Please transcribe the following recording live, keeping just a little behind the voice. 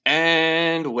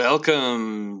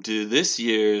Welcome to this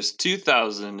year's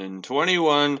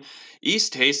 2021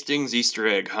 East Hastings Easter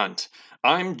egg hunt.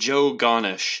 I'm Joe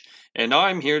Gonish, and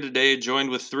I'm here today joined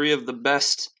with three of the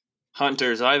best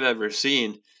hunters I've ever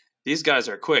seen. These guys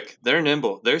are quick, they're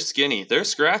nimble, they're skinny, they're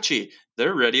scratchy,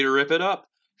 they're ready to rip it up.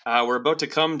 We're about to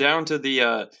come down to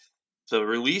the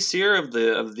release here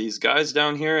of these guys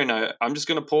down here, and I'm just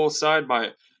gonna pull aside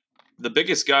the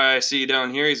biggest guy I see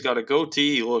down here. He's got a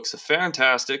goatee. He looks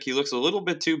fantastic. He looks a little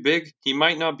bit too big. He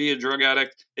might not be a drug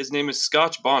addict. His name is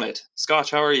Scotch Bonnet.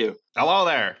 Scotch, how are you? Hello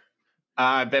there.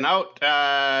 I've been out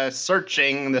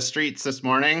searching the streets this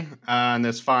morning on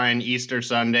this fine Easter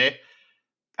Sunday.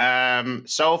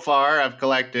 So far, I've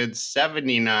collected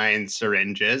 79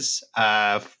 syringes,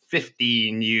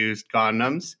 15 used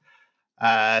condoms,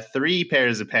 3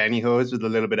 pairs of pantyhose with a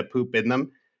little bit of poop in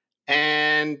them,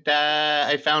 and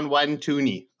I found one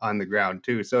toonie on the ground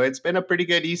too. So it's been a pretty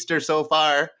good Easter so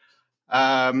far.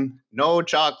 No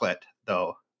chocolate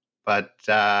though, but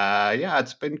yeah,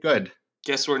 it's been good.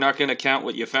 Guess we're not going to count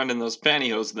what you found in those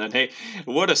pantyhose then. Hey,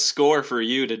 what a score for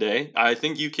you today. I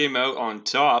think you came out on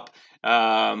top.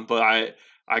 But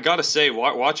I got to say,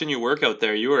 watching you work out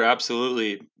there, you were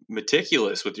absolutely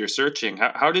meticulous with your searching.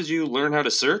 How did you learn how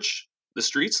to search the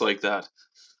streets like that?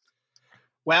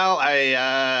 Well,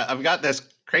 I've got this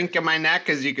crank in my neck,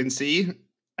 as you can see.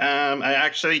 I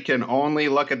actually can only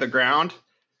look at the ground.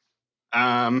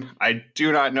 I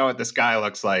do not know what the sky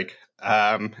looks like.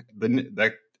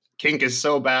 The kink is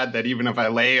so bad that even if I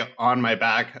lay on my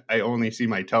back, I only see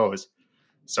my toes.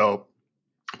 So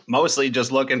mostly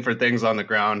just looking for things on the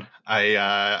ground.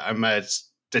 I'm a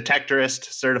detectorist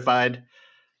certified.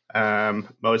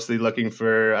 Mostly looking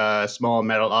for small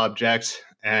metal objects,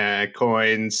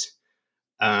 coins,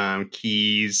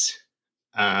 keys,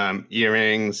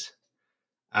 earrings,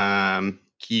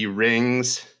 key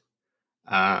rings,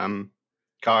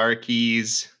 car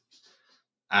keys.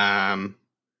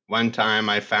 One time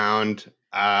I found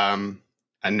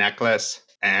a necklace,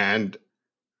 and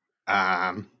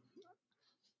I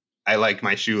like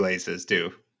my shoelaces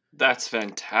too. That's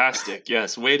fantastic.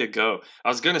 Yes, way to go. I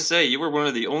was going to say, you were one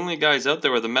of the only guys out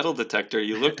there with a metal detector.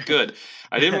 You looked good.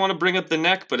 I didn't want to bring up the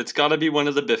neck, but it's got to be one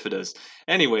of the bifidas.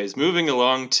 Anyways, moving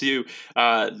along to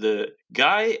the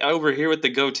guy over here with the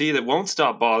goatee that won't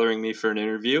stop bothering me for an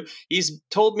interview. He's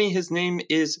told me his name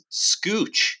is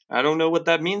Scooch. I don't know what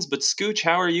that means, but Scooch,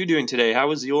 how are you doing today? How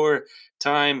was your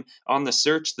time on the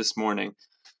search this morning?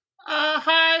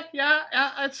 Hi. Yeah,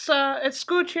 it's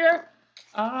Scooch here.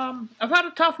 I've had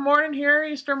a tough morning here,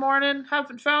 Easter morning.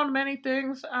 Haven't found many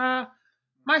things.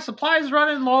 My supplies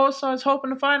running low, so I was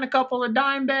hoping to find a couple of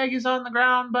dime baggies on the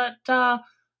ground, but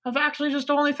I've actually just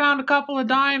only found a couple of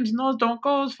dimes, and those don't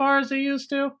go as far as they used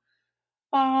to.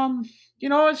 Um,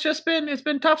 it's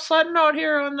been tough sledding out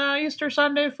here on Easter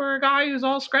Sunday for a guy who's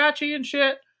all scratchy and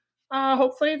shit.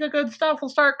 Hopefully the good stuff will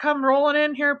start come rolling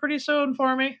in here pretty soon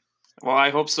for me. Well,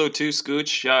 I hope so too,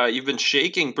 Scooch. You've been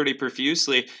shaking pretty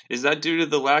profusely. Is that due to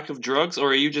the lack of drugs, or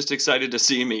are you just excited to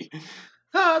see me?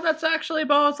 That's actually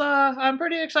both. I'm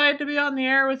pretty excited to be on the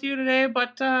air with you today,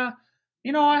 but I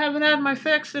haven't had my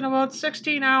fix in about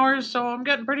 16 hours, so I'm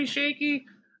getting pretty shaky.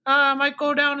 I might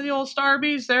go down to the old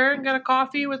Starbucks there and get a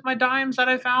coffee with my dimes that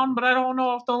I found, but I don't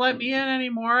know if they'll let me in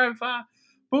anymore. I've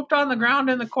pooped on the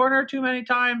ground in the corner too many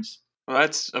times. Well,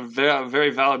 that's a very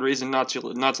valid reason not to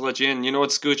let you in. You know what,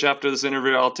 Scooch? After this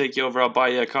interview, I'll take you over. I'll buy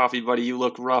you a coffee, buddy. You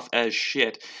look rough as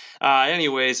shit.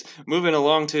 Anyways, moving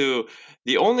along to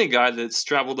the only guy that's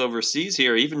traveled overseas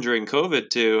here, even during COVID,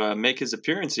 to make his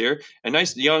appearance here. A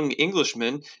nice young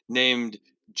Englishman named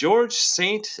George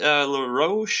Saint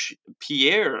Laroche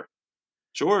Pierre.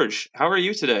 George, how are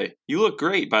you today? You look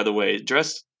great, by the way.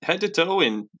 Dressed head to toe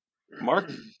in Mark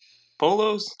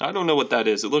Polos. I don't know what that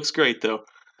is. It looks great though.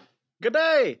 Good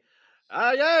day.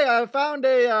 Yeah, I found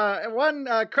a one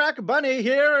crack bunny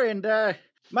here, and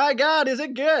my God, is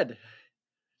it good?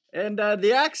 And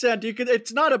the accent,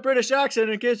 it's not a British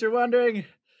accent, in case you're wondering.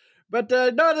 But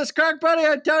no, this crack bunny,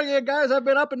 I tell you guys, I've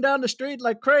been up and down the street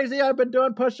like crazy. I've been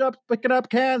doing push-ups, picking up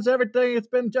cans, everything. It's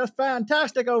been just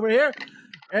fantastic over here.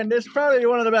 And it's probably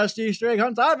one of the best Easter egg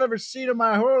hunts I've ever seen in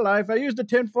my whole life. I used the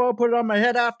tinfoil, put it on my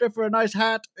head after for a nice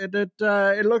hat, and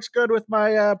it looks good with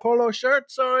my polo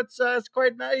shirt, so it's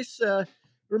quite nice.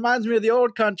 Reminds me of the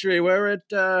old country where it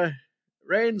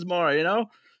rains more, you know.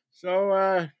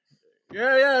 So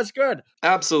yeah, it's good.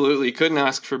 Absolutely. Couldn't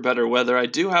ask for better weather. I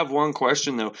do have one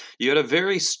question, though. You had a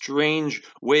very strange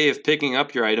way of picking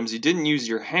up your items. You didn't use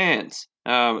your hands.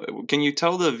 Can you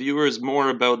tell the viewers more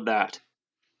about that?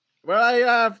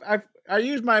 Well, I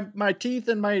use my teeth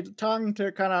and my tongue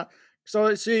to kind of so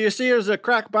you see, there's a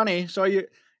crack bunny. So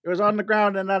It was on the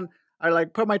ground, and then I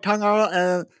like put my tongue out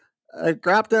and I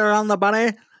grabbed it around the bunny,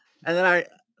 and then I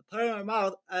put it in my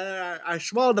mouth, and then I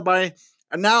swallowed the bunny,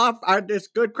 and now it's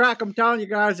good crack. I'm telling you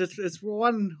guys, it's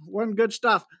one good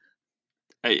stuff.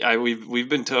 We've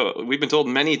been told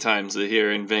many times that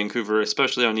here in Vancouver,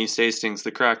 especially on East Hastings,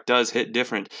 the crack does hit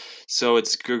different. So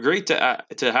it's great to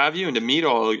have you and to meet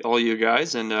all you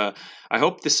guys, and I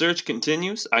hope the search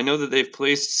continues. I know that they've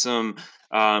placed some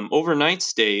overnight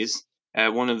stays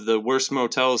at one of the worst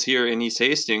motels here in East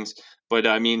Hastings, but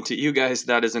I mean, to you guys,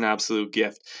 that is an absolute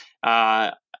gift.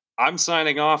 I'm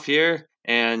signing off here,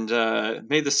 and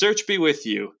may the search be with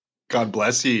you. God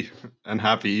bless you, and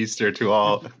happy Easter to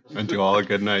all, and to all a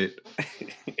good night.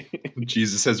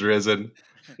 Jesus has risen.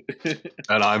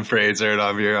 And I'm Fraser, and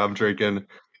I'm here. I'm drinking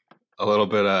a little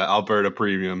bit of Alberta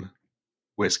Premium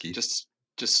whiskey. Just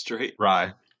straight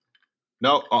rye.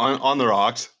 No, on the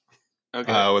rocks.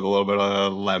 Okay. With a little bit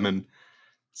of lemon.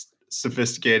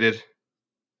 Sophisticated.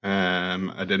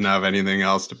 I didn't have anything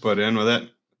else to put in with it.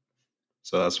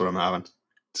 So that's what I'm having.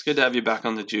 It's good to have you back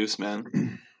on the juice,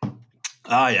 man.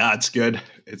 Yeah, it's good.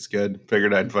 It's good.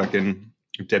 Figured I'd fucking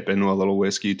dip into a little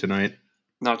whiskey tonight.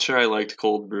 Not sure I liked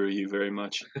cold brew you very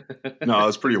much. No, it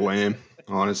was pretty lame,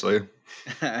 honestly.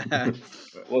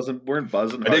 Weren't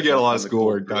buzzing. I did get a lot of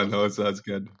schoolwork done though, so that's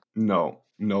good. No,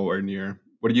 nowhere near.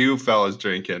 What are you fellas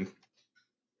drinking?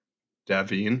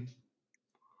 Davine?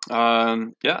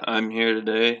 Yeah, I'm here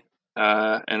today,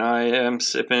 and I am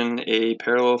sipping a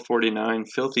Parallel 49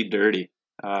 Filthy Dirty.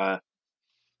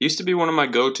 Used to be one of my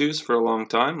go-tos for a long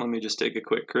time. Let me just take a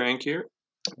quick crank here.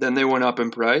 Then they went up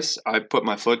in price. I put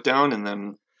my foot down and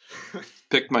then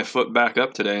picked my foot back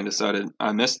up today and decided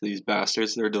I missed these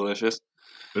bastards. They're delicious.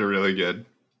 They're really good.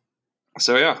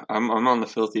 So yeah, I'm on the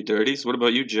Filthy Dirties. What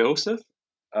about you, Joseph?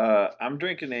 I'm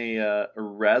drinking a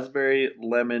raspberry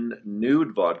lemon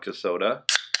nude vodka soda.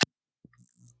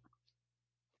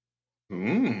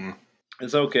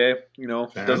 It's okay,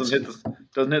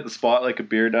 doesn't hit the spot like a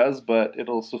beer does, but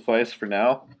it'll suffice for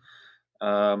now.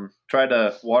 Tried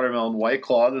a watermelon White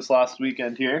Claw this last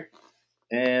weekend here,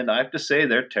 and I have to say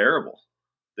they're terrible.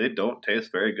 They don't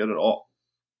taste very good at all.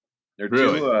 They're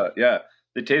really?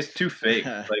 they taste too fake.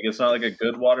 Like it's not like a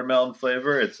good watermelon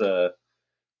flavor. It's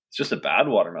just a bad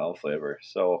watermelon flavor.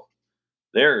 So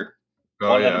they're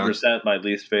 100% my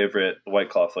least favorite White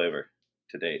Claw flavor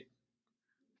to date.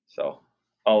 So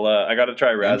I got to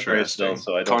try raspberry still.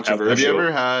 So I don't have you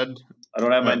ever had? I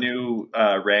don't have my new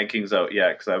rankings out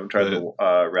yet because I haven't tried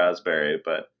the raspberry,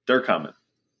 but they're coming.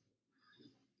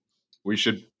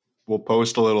 We'll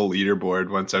post a little leaderboard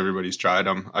once everybody's tried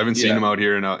them. I haven't seen them out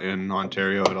here in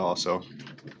Ontario at all. So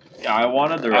yeah, I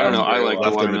wanted the raspberry. I don't know. I like the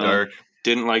left in the dark.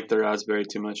 Didn't like the raspberry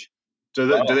too much. Do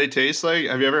they taste like?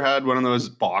 Have you ever had one of those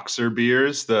boxer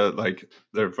beers that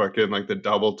they're fucking like the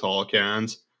double tall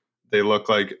cans? They look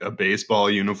like a baseball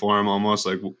uniform, almost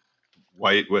like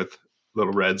white with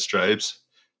little red stripes.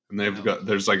 And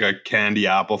there's like a candy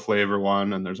apple flavor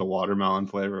one, and there's a watermelon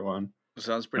flavor one.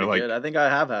 Sounds pretty good. I think I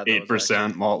have had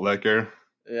 8% malt liquor.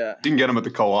 Yeah, you can get them at the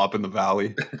co-op in the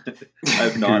valley.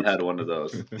 I've not had one of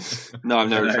those. No, I've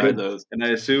never tried those. And I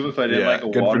assume if I did like a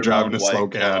good watermelon for driving a slow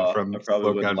White Claw, from I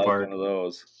probably wouldn't like Park. one of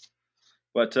those.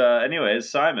 But anyways,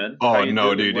 Simon. Oh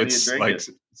no, dude! It's like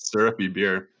syrupy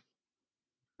beer.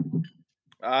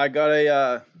 I got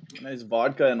a nice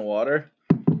vodka and water.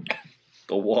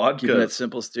 The vodka. Keeping it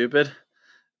simple, stupid.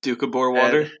 Doukhobor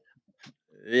water.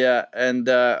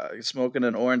 And smoking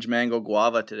an orange mango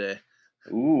guava today.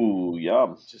 Ooh,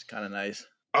 yum! Just kind of nice.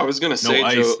 I was gonna say, no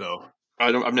ice, Joe, though.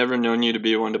 I've never known you to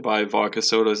be one to buy vodka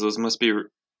sodas. Those must be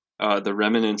the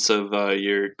remnants of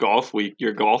your golf week,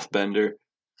 your golf bender.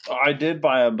 I did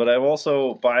buy them, but I'm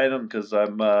also buying them because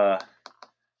I'm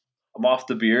off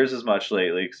the beers as much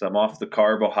lately because I'm off the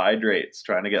carbohydrates,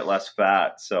 trying to get less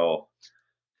fat. So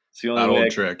it's the only way.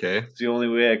 It's the only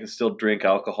way I can still drink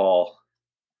alcohol.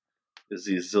 Is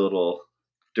these little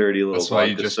dirty little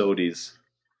vodka sodies.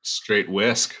 Straight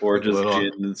whisk. Or just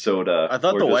gin and soda. I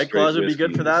thought the White Claws would be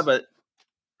good for that, but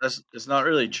it's not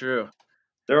really true.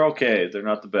 They're okay. They're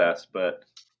not the best, but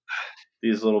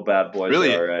these little bad boys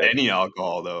really, are all right. Any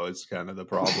alcohol, though, is kind of the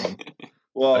problem.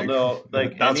 Well,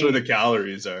 that's where the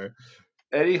calories are.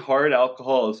 Any hard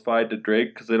alcohol is fine to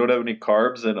drink because they don't have any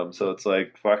carbs in them. So it's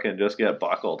like, fucking just get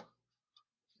buckled.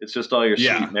 It's just all your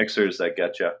sweet mixers that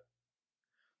get you.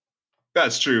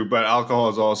 That's true, but alcohol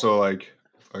is also like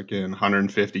fucking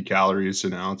 150 calories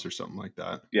an ounce or something like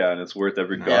that. Yeah, and it's worth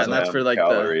every goddamn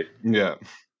calorie. Yeah.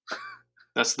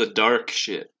 That's the dark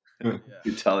shit.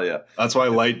 You tell ya. That's why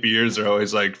light beers are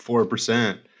always like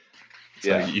 4%. It's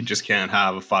like you just can't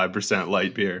have a 5%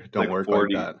 light beer. Don't work like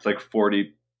that. It's like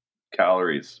 40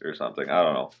 calories or something. I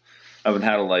don't know. I haven't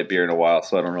had a light beer in a while,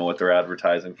 so I don't know what they're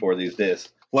advertising for these days.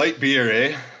 Light beer,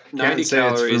 eh? 90 Can't say it's for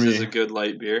calories is me. a good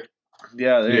light beer.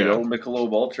 Yeah, there you Yeah. go.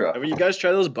 Michelob Ultra. Have you guys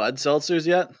tried those Bud seltzers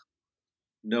yet?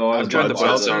 No, I was I've tried the gonna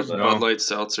buy Bud Bud, them, seltzers? but- No. Bud Light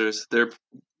seltzers.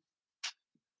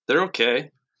 They're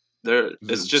okay.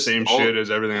 It's just same all, shit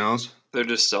as everything else. They're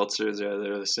just seltzers. Yeah,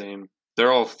 they're the same.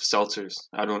 They're all seltzers.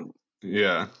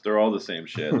 Yeah. They're all the same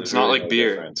shit. It's not like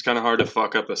beer. It's kind of hard to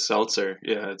fuck up a seltzer.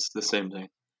 Yeah, it's the same thing.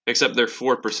 Except they're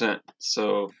 4%.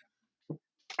 So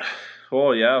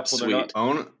Oh yeah, well, Sweet. they're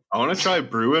not. I want to try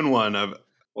brewing one.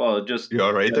 Well, just You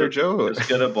all right there, Joe? just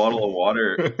get a bottle of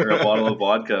water or a bottle of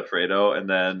vodka, Fredo, and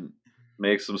then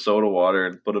make some soda water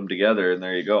and put them together, and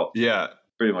there you go. Yeah.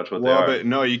 Pretty much what they Well, are. but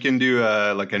no, you can do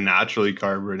like a naturally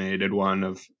carbonated one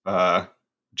of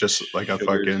just like a Sugars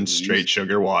fucking and straight yeast.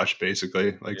 sugar wash,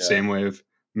 basically. Like Yeah. same way of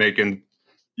making,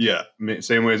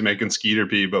 same way as making Skeeter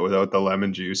pea, but without the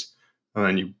lemon juice, and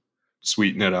then you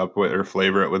sweeten it up with or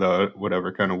flavor it without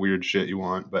whatever kind of weird shit you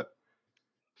want. But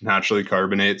naturally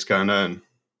carbonates kind of, and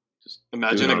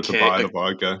imagine you a know, to buy the keg,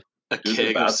 vodka. a Do the keg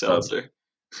of bathtub. seltzer.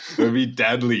 It would be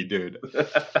deadly, dude.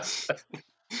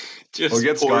 Just We'll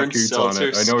get Scott pouring Coots on seltzer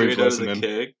it. I know he's straight out of the listening.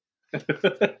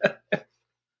 keg.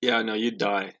 Yeah, no, you'd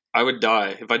die. I would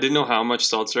die. If I didn't know how much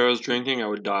seltzer I was drinking, I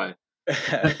would die.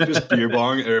 Just beer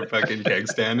bong or fucking keg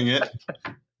standing it.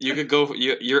 You could go,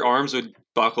 your arms would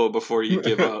buckle before you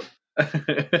give up.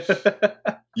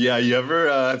 Yeah, you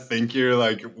ever think you're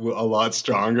like a lot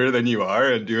stronger than you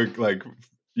are and do like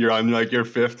you're on like your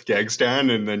fifth keg stand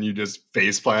and then you just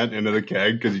face plant into the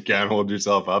keg because you can't hold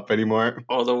yourself up anymore?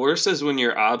 Oh, the worst is when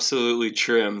you're absolutely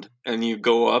trimmed and you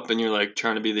go up and you're like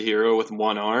trying to be the hero with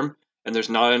one arm and there's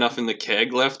not enough in the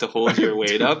keg left to hold your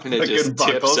weight up and it Fucking just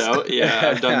buckles. tips out.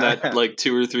 Yeah, I've done that like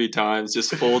 2 or 3 times.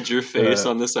 Just fold your face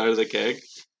on the side of the keg.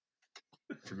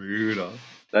 Brutal.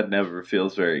 That never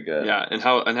feels very good. Yeah, and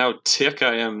how tick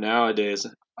I am nowadays.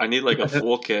 I need like a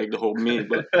full keg to hold me,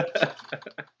 but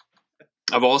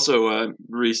I've also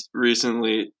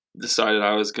recently decided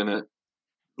I was gonna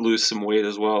lose some weight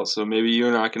as well. So maybe you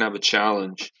and I can have a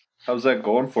challenge. How's that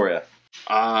going for you?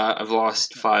 I've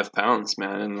lost 5 pounds,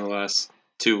 man, in the last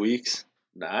 2 weeks.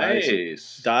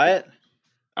 Nice. Diet?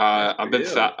 I've been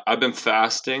you. I've been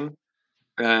fasting,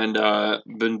 and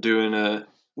been doing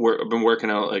I've been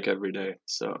working out like every day.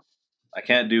 So I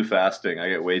can't do fasting. I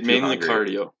get way too mainly hungry.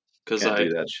 cardio because Can't do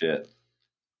that shit.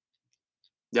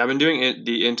 I've been doing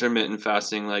the intermittent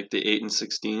fasting, like the 8 and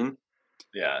 16.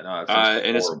 Yeah, no, that And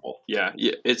sounds it's horrible. yeah,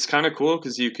 it's kind of cool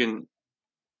because you can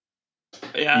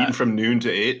Eating from noon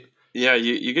to 8. Yeah,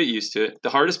 you get used to it. The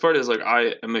hardest part is like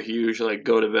I am a huge like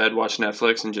go to bed, watch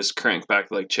Netflix, and just crank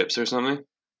back like chips or something.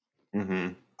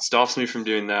 Mm-hmm. Stops me from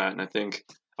doing that, and I think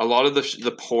a lot of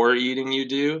the poor eating you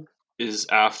do is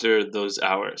after those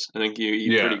hours. I think you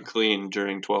eat Yeah. pretty clean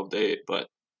during 12 to 8, but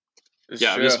It's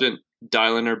yeah, true. I've just been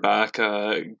dialing her back,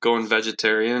 going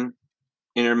vegetarian,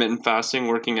 intermittent fasting,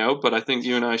 working out. But I think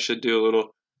you and I should do a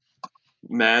little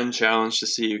man challenge to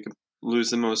see who can lose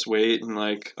the most weight in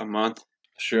like a month.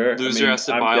 Sure. Loser has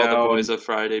to buy all the boys a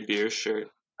Friday beer shirt.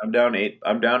 I'm down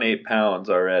 8 pounds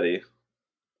already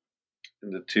in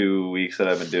the 2 weeks that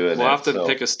I've been doing We'll it. have to so-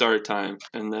 pick a start time,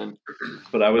 and then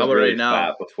But I was How about really right now?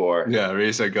 fat before. Yeah,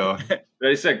 ready, set, go.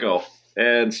 Ready, set, go,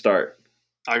 and start.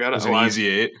 I It was gotta. an easy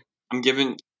 8. I'm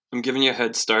giving you a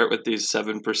head start with these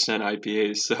 7%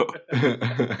 IPAs. So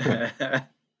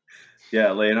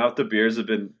Yeah, laying off the beers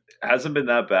hasn't been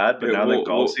that bad, but Yeah, now we'll- that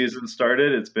golf season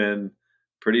started, it's been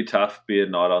pretty tough being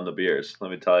not on the beers.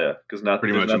 Let me tell you, because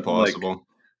Pretty much impossible. Like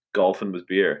golfing with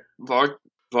beer. vodka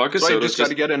That's why you soda's just got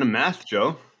to get into math,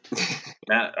 Joe.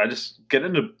 Matt, I just get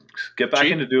back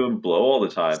Cheap. into doing blow all the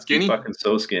time. Skinny. Be fucking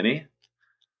so skinny,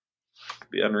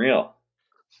 be unreal.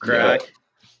 Crack.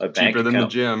 A bank Cheaper than the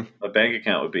account. gym. A bank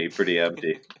account would be pretty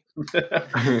empty.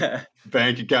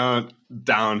 Bank account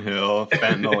downhill,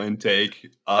 fentanyl intake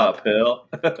up. Uphill.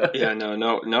 Yeah, no,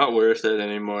 not worth it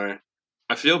anymore.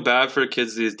 I feel bad for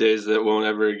kids these days that won't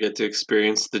ever get to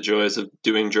experience the joys of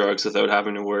doing drugs without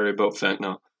having to worry about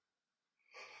fentanyl.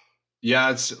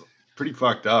 Yeah, it's pretty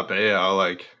fucked up, eh? How,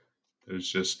 like, there's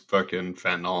just fucking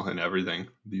fentanyl and everything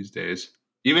these days.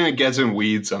 Even it gets in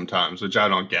weed sometimes, which I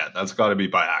don't get. That's got to be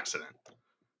by accident.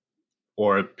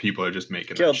 Or people are just making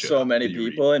that Killed shit so up many that you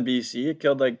read. people in BC. It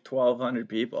killed like 1,200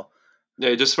 people.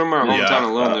 Yeah, just from our Yeah. hometown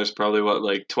alone, there's probably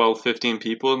like 12, 15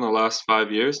 people in the last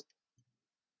 5 years.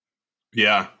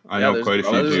 Yeah, I know there's- quite a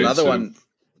few there's dudes. another who- one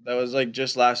that was like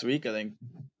just last week. I think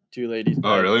 2 ladies. Oh,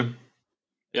 died. really?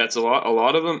 Yeah, it's a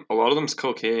lot of them's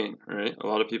cocaine, right? A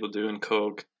lot of people doing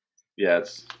coke. Yeah,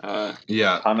 it's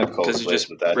Yeah. a ton of coke because you're just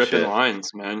with that ripping shit.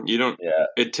 lines, man. You don't. Yeah.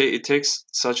 It takes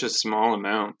such a small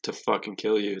amount to fucking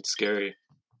kill you. It's scary.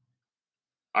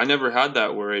 I never had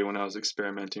that worry when I was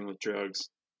experimenting with drugs.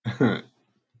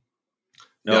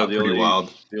 No, Yeah, the pretty only,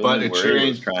 wild. The But only it worry sure was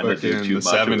ain't trying to do fucking too the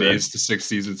much of it. 70s, the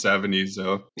 60s and 70s,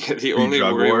 though. The only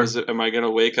Pre-drug worry war. was, am I gonna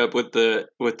wake up with the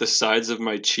sides of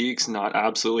my cheeks not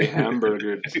absolutely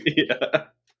hamburgered? Yeah.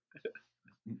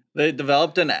 They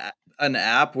developed an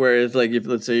app where it's like, if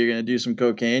let's say you're gonna do some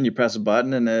cocaine, you press a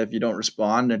button, and if you don't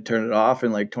respond, and turn it off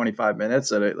in like 25 minutes,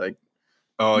 that it like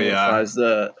Oh, yeah. notifies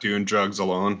the Doing drugs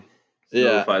alone.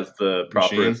 Notifies the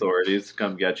proper Machine. authorities to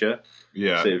come get you.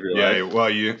 Yeah. Save your Yeah. life.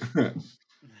 Well,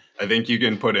 I think you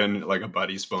can put in like a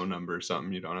buddy's phone number or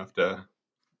something. You don't have to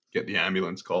get the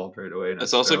ambulance called right away.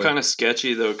 It's also kind of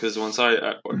sketchy though, because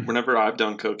whenever I've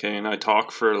done cocaine, I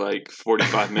talk for like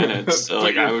 45 minutes. So Put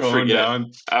like your I would phone forget.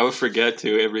 down. I would forget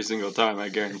to every single time. I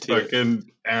guarantee it.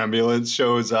 Fucking ambulance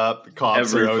shows up. The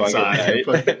cops Every are fucking outside. night.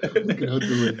 Looking out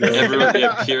the window.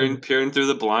 Everyone, peering through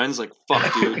the blinds, like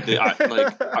fuck, dude.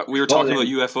 We were talking about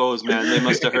UFOs, man. They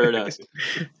must have heard us.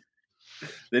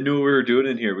 They knew what we were doing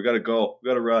in here. We gotta go. We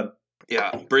gotta run.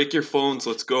 Yeah, break your phones.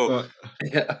 Let's go.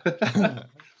 Yeah.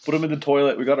 Put them in the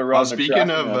toilet. We gotta run.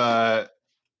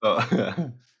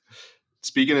 Well,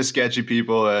 speaking of sketchy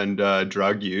people and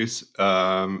drug use,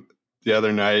 the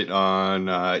other night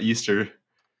on Easter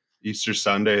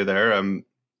Sunday, there I'm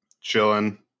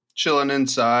chilling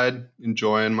inside,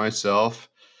 enjoying myself.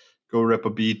 Go rip a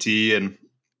BT, and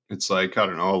it's like, I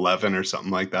don't know, 11 or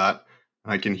something like that.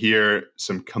 And I can hear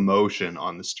some commotion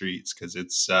on the streets because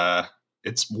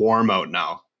it's warm out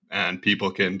now, and people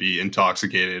can be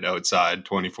intoxicated outside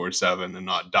 24/7 and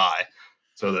not die.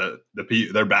 So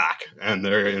they're back and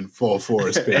they're in full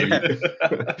force, baby.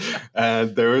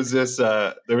 And there was this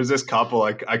couple.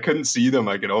 I couldn't see them.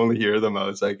 I could only hear them. I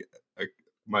was like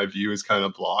my view was kind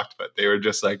of blocked, but they were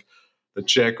just like, the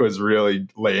chick was really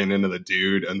laying into the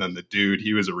dude, and then the dude,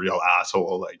 he was a real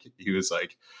asshole. Like he was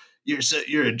like,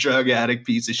 "You're a drug addict,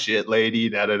 piece of shit, lady."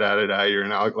 Da da da da da. You're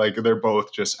an out. Like they're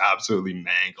both just absolutely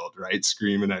mangled, right,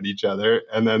 screaming at each other.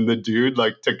 And then the dude,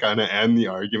 like to kind of end the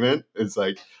argument, is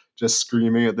like just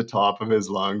screaming at the top of his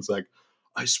lungs, like,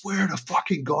 "I swear to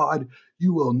fucking God,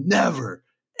 you will never,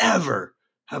 ever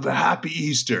have a happy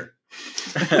Easter."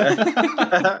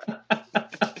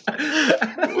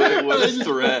 What a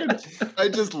threat. I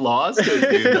just lost it,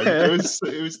 dude.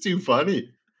 Like, it was too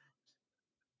funny.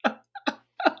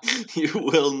 You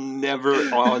will never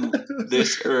on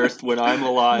this earth, when I'm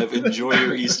alive, enjoy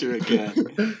your Easter again.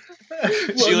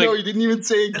 No, he didn't even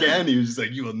say again. He was just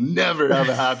like, "You will never have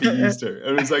a happy Easter."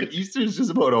 And it was like, Easter's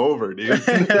just about over, dude.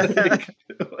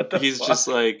 He's just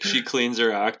like, she cleans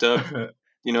her act up,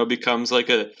 becomes like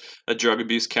a drug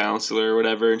abuse counselor or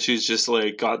whatever, and she's just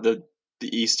like got the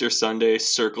Easter Sunday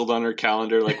circled on her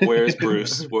calendar, like, where's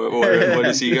Bruce? What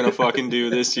is he gonna fucking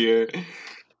do this year?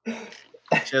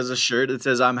 She has a shirt that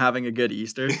says, "I'm having a good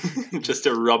Easter." Just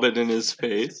to rub it in his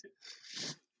face.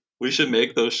 We should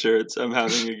make those shirts. I'm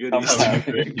having a good Easter.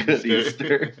 Having a good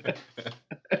Easter.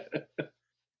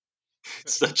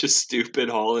 Such a stupid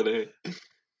holiday.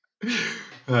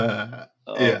 Yeah,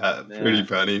 man. pretty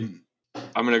funny.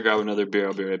 I'm gonna grab another beer.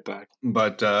 I'll be right back.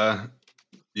 But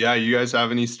yeah, you guys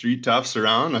have any street toughs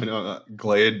around? I know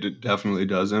Glade definitely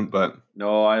doesn't, but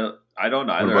No, I don't what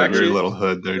either. about Actually, your little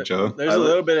hood there, Joe? There's a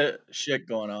little bit of shit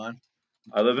going on.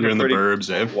 I live in You're a in the pretty burbs,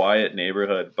 eh? quiet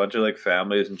neighborhood, bunch of like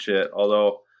families and shit.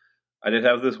 Although I did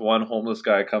have this one homeless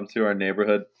guy come through our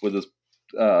neighborhood with his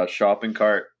shopping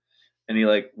cart, and he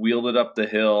like wheeled it up the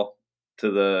hill to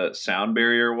the sound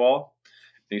barrier wall,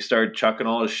 and he started chucking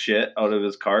all his shit out of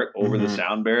his cart over the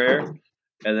sound barrier,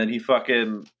 and then he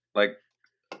fucking like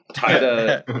tied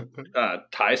a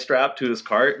tie strap to his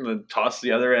cart and then tossed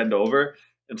the other end over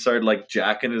and started like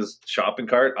jacking his shopping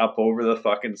cart up over the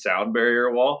fucking sound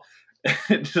barrier wall.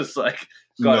 And just like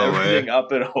got everything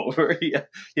up and over. He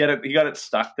got it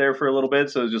stuck there for a little bit,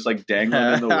 so it was just like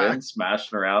dangling in the wind,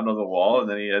 smashing around on the wall, and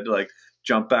then he had to like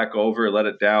jump back over, let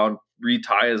it down,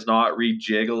 retie his knot,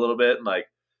 rejig a little bit, and like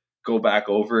go back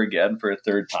over again for a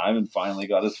third time, and finally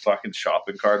got his fucking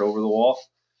shopping cart over the wall.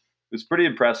 It was pretty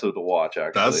impressive to watch,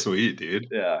 actually. That's sweet, dude.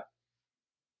 Yeah.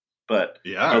 But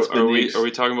yeah, are we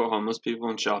talking about homeless people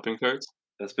and shopping carts?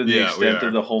 That's been the extent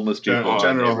of the homeless people.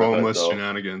 General homeless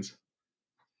shenanigans.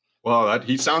 Well,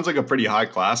 he sounds like a pretty high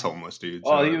class homeless dude.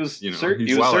 So, he was, he's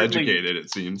well educated,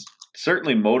 it seems.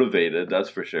 Certainly motivated, that's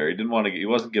for sure. He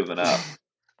wasn't giving up.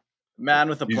 Man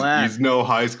with a plan. He's no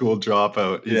high school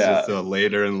dropout. He's just a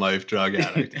later in life drug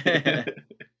addict.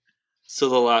 So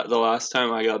the last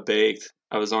time I got baked,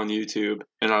 I was on YouTube,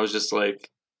 and I was just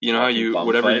like, you know how Watching you bum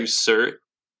whatever you fights? search,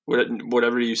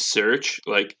 whatever you search,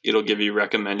 like it'll give you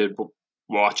recommended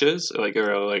watches, like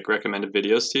or like recommended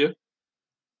videos to you.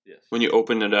 Yes. When you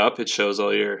open it up, it shows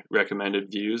all your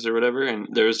recommended views or whatever. And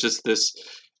there was just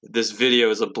this video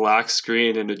is a black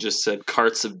screen, and it just said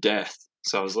 "Carts of Death."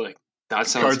 So I was like, that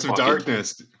sounds Carts of fucking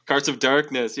Darkness. Carts of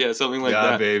Darkness, yeah, something like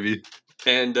Yeah, that. baby.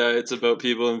 And it's about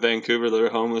people in Vancouver that are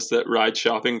homeless that ride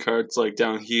shopping carts like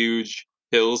down huge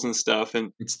hills and stuff.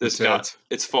 And It's the this guy, tits.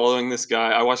 it's following this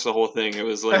guy. I watched the whole thing. It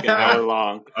was like an hour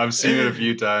long. I've seen it a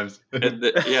few times. And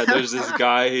yeah, there's this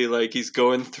guy. He's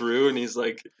going through, and he's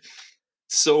like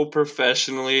so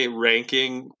professionally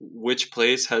ranking which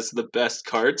place has the best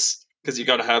carts. Because you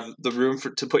got to have the room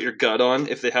to put your gut on.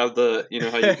 If they have the, you know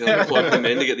how you can like, plug them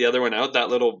in to get the other one out. That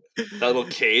little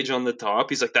cage on the top.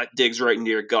 He's like, that digs right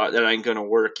into your gut. That ain't gonna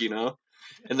work, you know.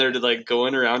 And they're like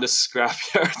going around to scrap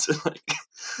yards and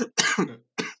like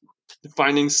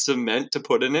finding cement to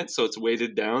put in it so it's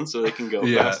weighted down so they can go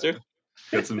faster.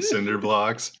 Get some cinder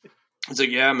blocks. It's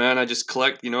like, yeah, man, I just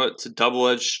collect. You know, it's a double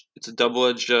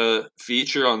edged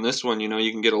feature on this one. You know,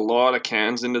 you can get a lot of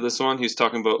cans into this one. He's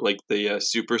talking about like the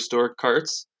Superstore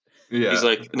carts. Yeah. He's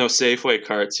like, no, Safeway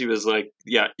carts. He was like,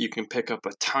 yeah, you can pick up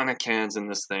a ton of cans in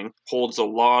this thing. Holds a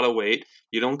lot of weight.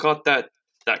 You don't got that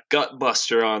gut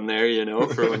buster on there, you know,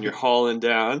 for when you're hauling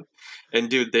down. And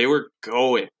dude, they were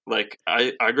going. Like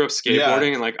I grew up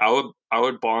skateboarding, and like I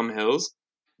would bomb hills.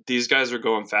 These guys were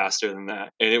going faster than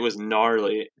that, and it was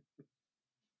gnarly.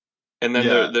 And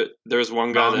then there was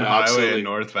one guy Mountain that Highway absolutely and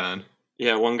North Van.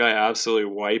 Yeah, one guy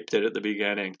absolutely wiped it at the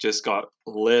beginning. Just got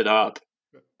lit up.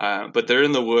 But they're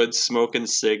in the woods smoking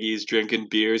ciggies, drinking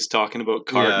beers, talking about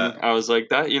carting. Yeah. I was like,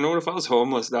 that. You know what? If I was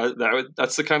homeless, that's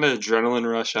the kind of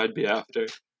adrenaline rush I'd be after.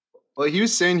 Well, he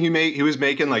was saying he was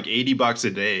making like $80 a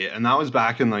day, and that was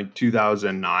back in like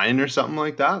 2009 or something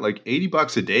like that. Like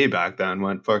 $80 a day back then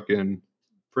went fucking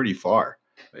pretty far.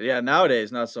 Yeah,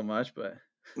 nowadays not so much, but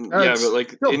Yeah, but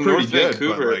like in North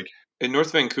Vancouver,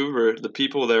 like, the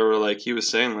people there were like, he was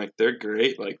saying like they're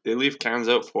great. Like they leave cans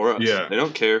out for us. Yeah. They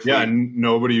don't care if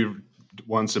nobody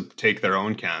wants to take their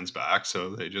own cans back,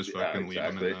 so they just fucking leave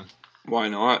them in the. Why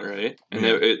not, right? And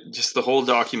Yeah. it just the whole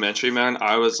documentary, man,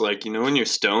 I was like, you know, when you're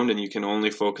stoned and you can only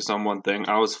focus on one thing,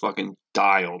 I was fucking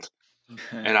dialed.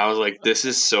 And I was like, this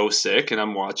is so sick. And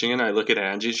I'm watching it, and I look at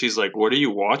Angie, she's like, what are you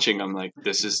watching? I'm like,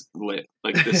 this is lit.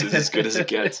 Like, this is as good as it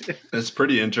gets. It's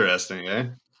pretty interesting, eh?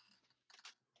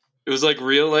 It was like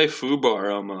real life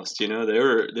FUBAR almost, you know? They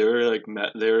were like,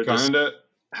 they were just Kind of.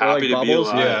 happy to be Bubbles?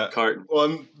 alive. Yeah. Carton.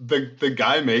 Well, the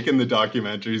guy making the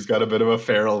documentary's got a bit of a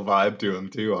feral vibe to him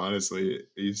too. Honestly,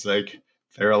 he's like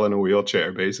feral in a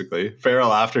wheelchair, basically.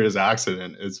 Feral after his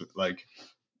accident is like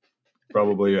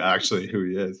probably actually who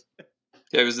he is.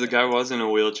 Yeah, the guy was in a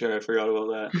wheelchair. I forgot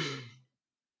about that.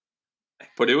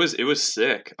 But it was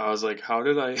sick. I was like, how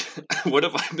did I? What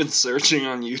have I been searching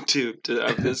on YouTube to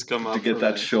have this come up? To get for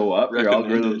that my show up, your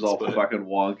algorithm's recommendeds, all but fucking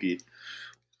wonky.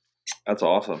 That's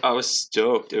awesome. I was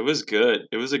stoked. It was good.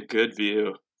 It was a good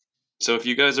view. So if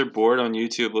you guys are bored on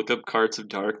YouTube, look up Carts of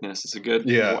Darkness. It's a good,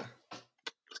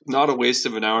 not a waste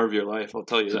of an hour of your life. I'll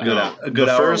tell you that. No, a good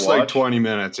the hour first like watch. 20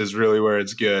 minutes is really where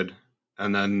it's good,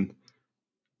 and then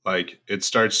like it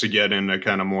starts to get into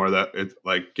kind of more that it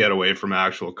like get away from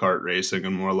actual kart racing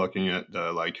and more looking at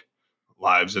the like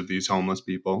lives of these homeless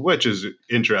people, which is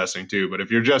interesting too. But if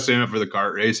you're just in it for the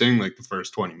kart racing, like the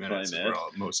first 20 minutes is where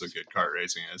most of the good kart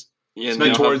racing is. Yeah,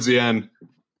 Then towards the end,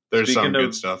 there's some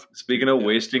good stuff. Speaking of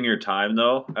wasting your time,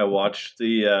 though, I watched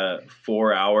the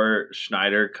 4-hour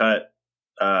Schneider cut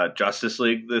Justice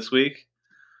League this week.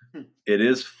 It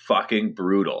is fucking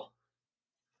brutal.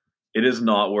 It is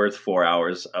not worth 4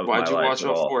 hours of my life. Why'd you watch at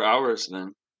all all. 4 hours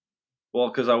then? Well,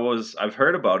 because I've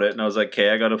heard about it, and I was like, okay,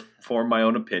 I got to form my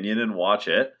own opinion and watch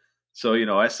it. So, you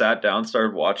know, I sat down,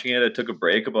 started watching it. I took a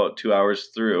break about 2 hours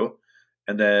through,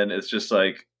 and then it's just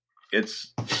like,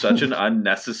 it's such an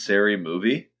unnecessary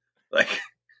movie. Like,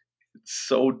 it's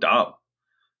so dumb.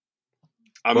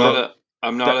 I'm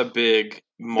not a big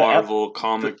Marvel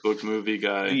comic book movie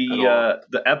guy at all.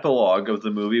 The epilogue of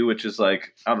the movie, which is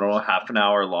like, I don't know, half an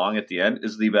hour long at the end,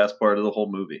 is the best part of the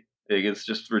whole movie. Like, it's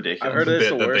just ridiculous. I've heard it's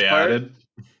the worst part. Added.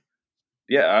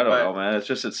 Yeah, I don't know, man. It's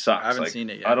just, it sucks. I haven't like, seen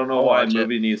it yet. I don't know I'll why a watch it.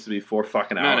 movie needs to be 4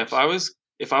 fucking hours. Man,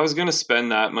 if I was gonna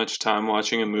spend that much time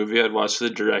watching a movie, I'd watch the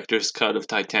director's cut of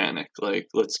Titanic. Like,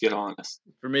 let's get honest.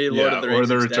 For me, Lord of the Rings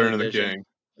or the Return of the Extended King.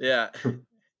 Edition. Yeah.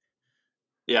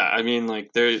 Yeah, I mean, like,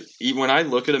 when I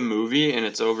look at a movie and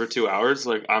it's over 2 hours,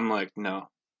 like, I'm like, no,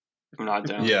 I'm not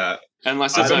down. Yeah,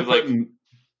 unless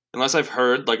I've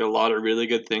heard like a lot of really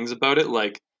good things about it.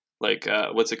 Like, like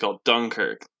what's it called,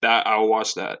 Dunkirk. That I'll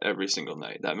watch that every single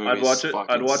night. That movie. I'd watch it.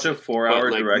 I'd watch a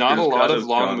 4-hour like, director's not a lot cut of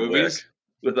long John movies.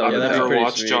 Wick, I've without that'd be never pretty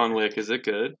watched sweet. John Wick. Is it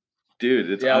good? Dude,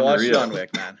 it's Yeah, watch unreal. John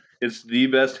Wick, man. It's the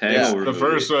best hangover The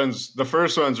movie.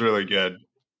 first one's really good.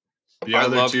 The I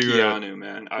other love two Keanu,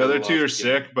 man. the other two are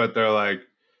sick, but they're like,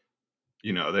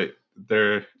 you know,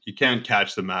 they're you can't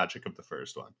catch the magic of the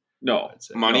first one. No, I'd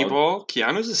say. Moneyball.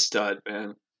 Keanu's a stud,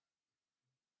 man.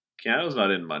 Keanu's not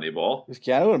in Moneyball. Is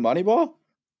Keanu in Moneyball?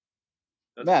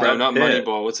 That's Matt. No, Brad not Pitt.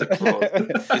 Moneyball. What's it called?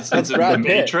 It's That's a- Brad The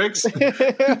Pitt. Matrix.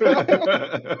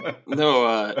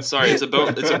 No, sorry. It's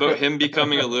about him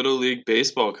becoming a little league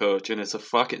baseball coach, and it's a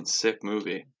fucking sick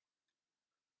movie.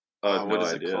 I have What no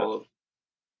is idea. it called?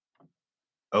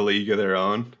 A League of Their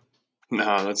Own.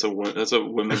 No, that's a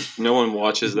women. No one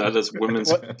watches that. That's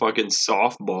women's What? fucking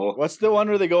softball. What's the one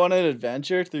where they go on an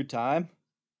adventure through time?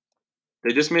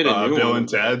 They just made a new Bill one. and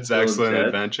Ted's Bill and Excellent Ted?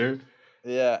 Adventure.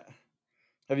 Yeah.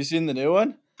 Have you seen the new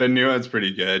one? The new one's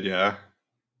pretty good. Yeah,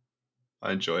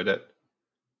 I enjoyed it.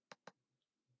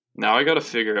 Now I gotta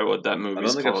figure out what that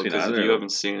movie's think I've called, seen because if either you of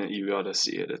haven't seen it, you gotta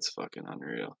see it. It's fucking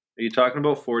unreal. Are you talking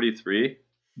about 43?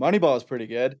 Moneyball is pretty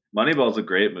good. Moneyball's a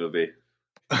great movie.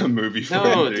 A movie for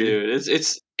No, me. dude,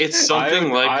 it's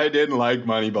something I didn't like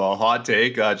Moneyball. Hot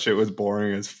take. That shit was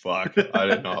boring as fuck. I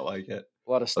did not like it.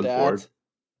 A lot of I was bored. stats.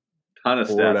 Ton of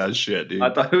Bored stats. as shit, dude.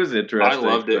 I thought it was I interesting.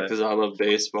 loved it but- because I love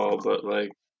baseball, but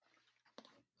like,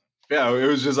 Yeah, it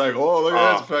was just like, oh, look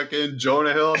at this fucking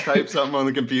Jonah Hill type something on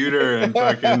the computer, and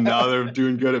fucking now they're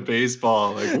doing good at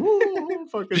baseball. Like, woo,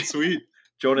 fucking sweet.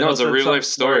 Jonah no, Hill it's a said real life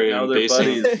something smart, story. Now And they're basing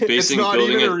buddies. It's basing not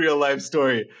building even a it. real life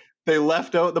story. They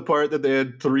left out the part that they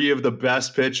had 3 of the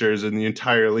best pitchers in the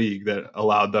entire league that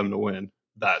allowed them to win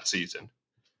that season.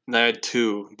 I had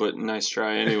 2, but nice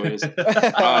try, anyways.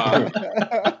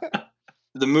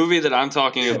 The movie that I'm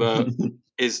talking about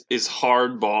is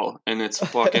Hardball, and it's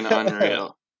fucking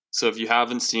unreal. So if you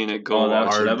haven't seen it, go Oh, that,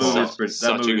 watch Hardball. it. that movie's It's pretty, such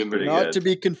that a movie's good pretty movie. Not good. to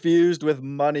be confused with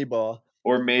Moneyball.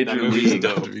 Or Major That movie's League.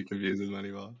 dope. Not to be confused with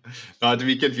Moneyball. Not to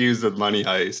be confused with Money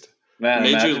Heist. Man,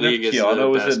 Major imagine League if is Keanu the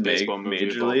was best in baseball movie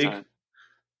Major of all League. time.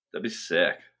 That'd be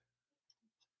sick.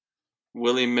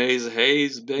 Willie Mays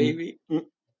Hayes, baby. I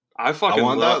I fucking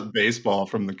want love that baseball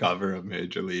from the cover of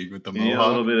Major League with the You need a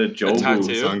little mohawk, bit of Joe tattoo.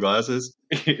 Boo. sunglasses.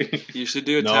 If You should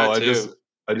do a No, tattoo.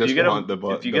 I just you get want a, the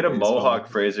if you the get a baseball. mohawk,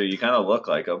 Fraser, you kind of look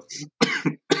like him.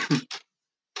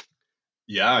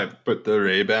 Yeah, I put the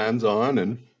Ray-Bans on,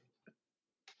 and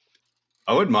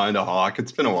I wouldn't mind a hawk.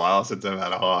 It's been a while since I've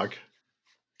had a hawk.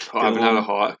 Oh, I haven't had a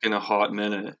hawk in a hot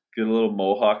minute. Get a little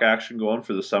mohawk action going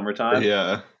for the summertime.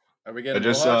 Yeah, Are we I getting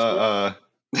just Mohawks?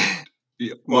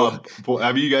 yeah, well,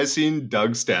 have you guys seen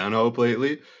Doug Stanhope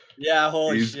lately? Yeah,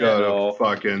 holy He's shit. got No. a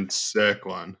fucking sick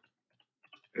one.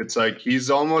 It's like he's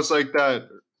almost like that.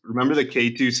 Remember the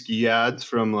K2 ski ads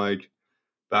from like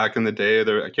back in the day?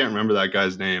 I can't remember that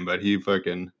guy's name, but he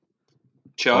fucking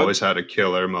Chug? always had a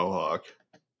killer mohawk.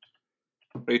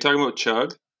 Are you talking about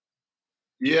Chug?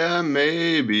 Yeah,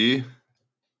 maybe.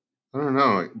 I don't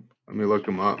know. Let me look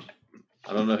him up.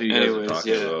 I don't know who you guys Anyways, are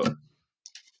talking yeah. about.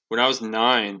 When I was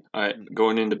 9,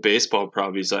 going into baseball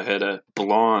probies, I had a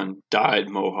blonde dyed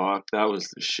mohawk. That was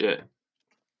the shit.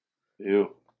 Ew.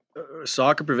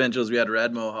 Soccer provincials, we had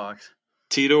red Mohawks.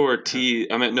 Tito Ortiz.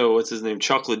 What's his name?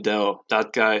 Chuck Liddell.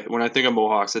 That guy. When I think of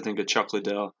mohawks, I think of Chuck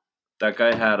Liddell. That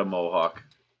guy had a mohawk.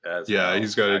 As Yeah, well,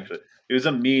 he's got a- actually. He was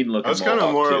a mean looking That's mohawk.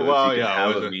 kinda more- too, if well, you can yeah,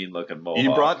 have was a it? mean looking mohawk. He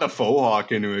brought the faux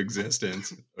hawk into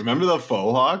existence. Remember the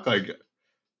faux hawk? Like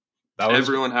that was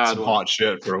Everyone had some one. hot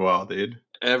shit for a while, dude.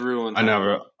 Everyone. I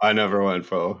never went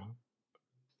faux.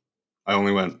 I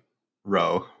only went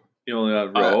row. You only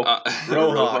got row.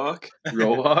 Rohawk.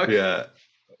 Rowhawk? Yeah,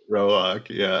 row hawk.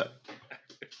 Yeah,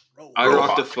 I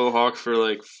rocked a Rohawk. faux hawk for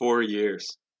like 4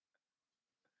 years.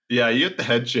 yeah. You get the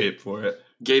head shape for it.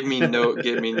 Gave me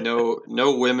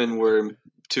no women were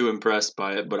too impressed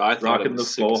by it, but I thought it Rocking was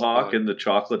the sick faux as hawk fuck. and the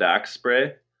chocolate axe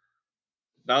spray.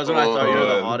 That was when I thought you were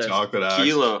the the hottest. chocolate axe.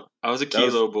 Kilo. I was a That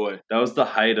was- kilo boy. That was the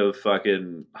height of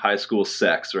fucking high school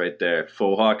sex right there.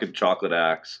 Faux hawk and chocolate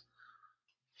axe.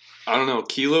 I don't know.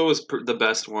 Kilo was the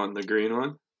best one, the green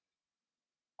one.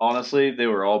 Honestly, they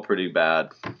were all pretty bad.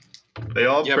 They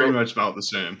all Yeah, pretty but- much smell the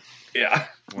same. Yeah.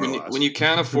 more or When less. when you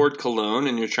can't afford cologne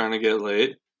and you're trying to get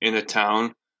laid in a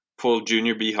town full of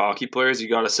junior B hockey players, you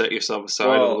got to set yourself aside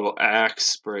Well, a little axe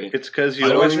spray. It's because I you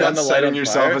don't always think run that's the light setting on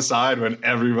yourself fire. aside when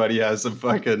everybody has some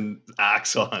fucking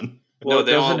axe on. well, No, it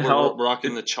they all doesn't were help.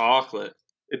 rocking the chocolate.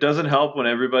 It doesn't help when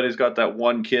everybody's got that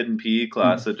one kid in PE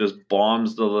class that just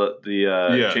bombs the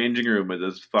Yeah. changing room with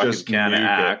his fucking Just can of nuke it.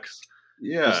 axe.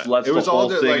 Yeah, Just lets it was the all whole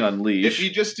that, thing like, unleash. if you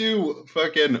just do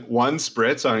fucking one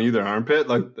spritz on either armpit,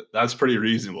 like that's pretty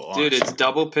reasonable. Dude, it's honestly.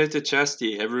 double pit to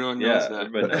chesty. Everyone knows that.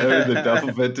 everybody knows. The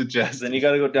double fit to chest. Then you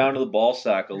got to go down to the ball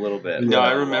sack a little bit. No, Yeah.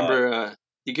 I A lot. remember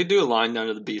you could do a line down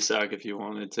to the B-sack if you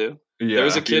wanted to. Yeah, There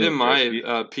was a kid in my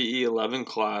Frisbee. PE 11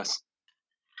 class,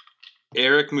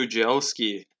 Eric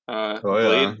Mujelski, oh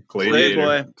yeah, Great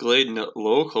gladiator. boy.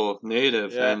 local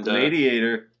native, Yeah. and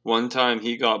Gladiator. one time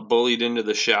he got bullied into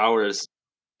the showers.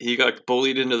 He got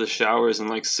bullied into the showers, and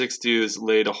like 6 dudes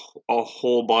laid a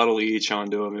whole bottle each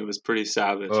onto him. It was pretty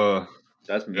savage.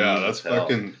 That's mean. Yeah, that's as hell.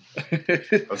 fucking.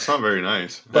 That's not very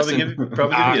nice. Probably That's give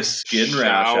you a skin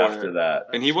rash shower. after that.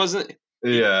 And he wasn't.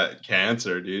 Yeah,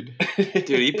 cancer, dude. Dude,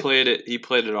 he played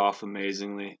it off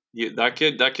amazingly. That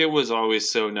kid was always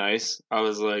so nice. I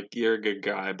was like, you're a good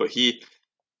guy. But he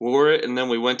wore it, and then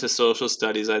we went to social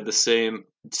studies. I had the same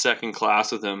second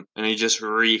class with him, and he just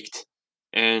reeked.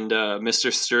 And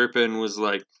Mr. Sturpin was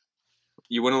like,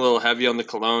 you went a little heavy on the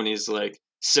cologne. He's like,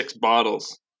 6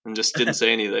 bottles, and just didn't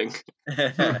say anything.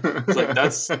 It's like,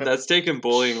 that's taking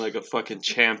bullying like a fucking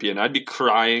champion. I'd be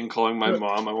crying, calling my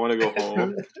mom. I want to go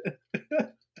home.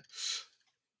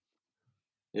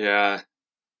 Yeah.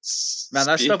 Man,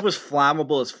 that stuff was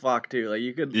flammable as fuck too. Like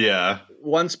you could Yeah,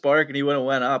 one spark and he would have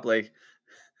went up. Like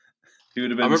He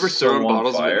would have I been remember so throwing on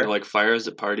bottles fire. of like fires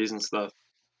at parties and stuff.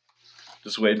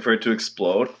 Just waiting for it to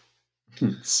explode.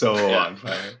 so Yeah. on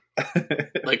fire.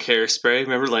 Like hairspray.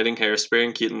 Remember lighting hairspray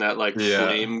and keeping that like Yeah.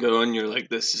 flame going? You're like,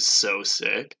 this is so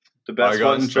sick. The best I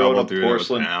got in one's throwing trouble a doing it with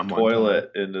porcelain Pam one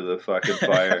toilet into the fucking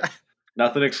fire.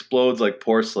 Nothing explodes like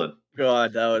porcelain.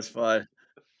 God, that was fun.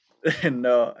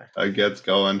 No, That gets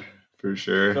going for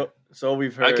sure. so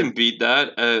we've heard. I can beat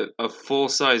that. A full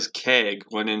size keg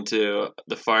went into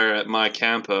the fire at my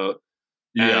campo.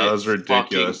 Yeah, and that was it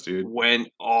ridiculous, fucking dude. Went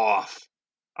off.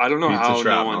 I don't know Beats the how no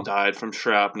shrapnel. one died from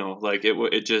shrapnel. Like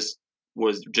it just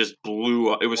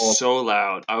blew up. It was Oh. so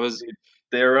loud. I was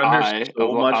They're under I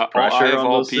so much I pressure of on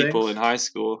all those people things. in high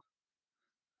school.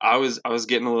 I was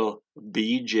getting a little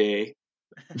BJ.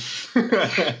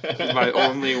 My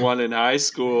only one in high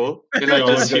school, and You I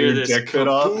almost just got hear your this dick bit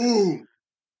off? kaboom.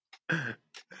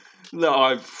 No,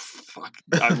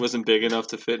 I wasn't big enough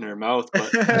to fit in her mouth,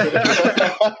 but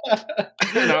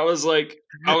and I was like,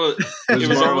 it was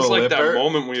more of almost a like that lipper?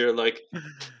 moment where you're like,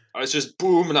 I was just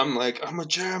boom, and I'm like, I'm a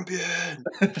champion.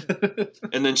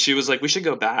 And then she was like, we should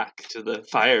go back to the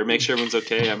fire, make sure everyone's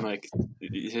okay. I'm like,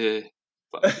 yeah.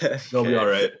 They'll be all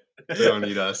right. They don't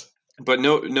need us. But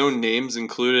no names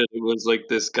included. It was like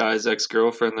this guy's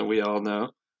ex-girlfriend that we all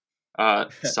know,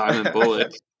 Simon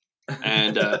Bullock,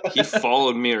 and he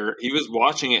followed me. Or he was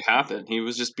watching it happen. He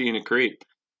was just being a creep.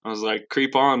 I was like,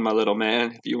 "Creep on, my little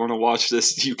man. If you want to watch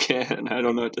this, you can." I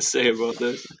don't know what to say about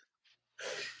this.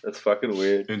 That's fucking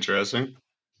weird. Interesting.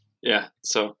 Yeah,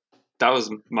 so that was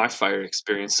my fire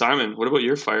experience. Simon, what about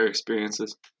your fire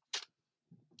experiences?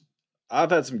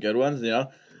 I've had some good ones, you know.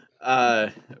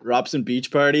 Robson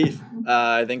Beach Party.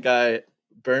 I think I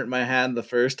burnt my hand the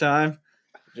first time,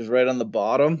 just right on the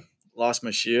bottom. Lost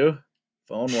my shoe,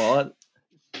 phone, wallet.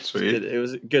 Sweet. It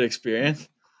was a good experience.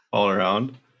 All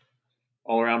around.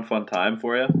 All around fun time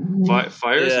for you.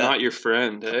 Fire's Yeah. not your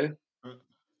friend, eh?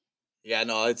 Yeah,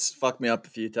 no, it's fucked me up a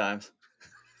few times.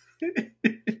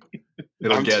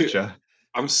 It'll I'm get too- you.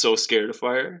 I'm so scared of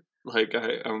fire. Like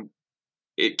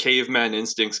caveman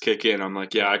instincts kick in. I'm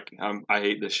like, yeah, I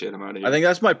hate this shit. I'm out of here. I think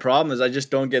that's my problem is I just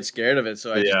don't get scared of it,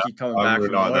 so I just keep coming back I'm for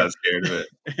not more. that scared of it.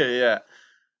 Yeah.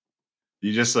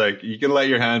 You just like you can let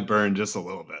your hand burn just a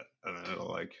little bit, and then it'll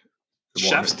like.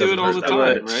 Chefs do it all the doesn't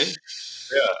hurt time, right?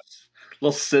 Yeah.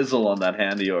 Little sizzle on that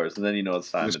hand of yours, and then you know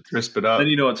it's that time. much. Just crisp it up. Then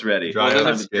you know it's ready. Dry Well, It's then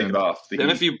time if- to take it off. The Then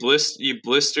heat. if you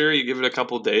blister, you give it a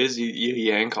couple days, you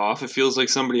yank off. It feels like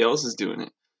somebody else is doing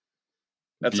it.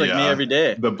 That's like me Yeah. every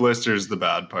day. The blister's the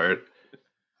bad part,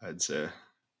 I'd say.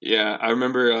 Yeah, I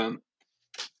remember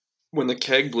when the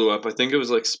keg blew up. I think it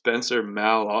was like Spencer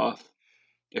Maloff.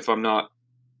 If I'm not,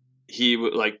 he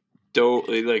would like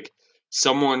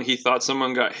someone. He thought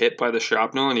someone got hit by the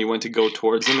shrapnel, and he went to go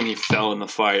towards him, and he fell in the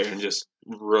fire and just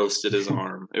roasted his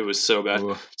arm. It was so bad.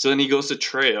 Ooh. So then he goes to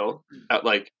Trail at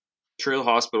like Trail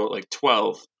Hospital at like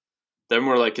 12. Then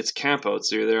we're like, it's camp out,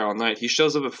 so you're there all night. He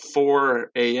shows up at 4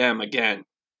 a.m. again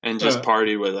and just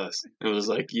partied with us. It was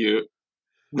like,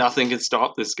 nothing can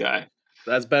stop this guy.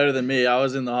 That's better than me. I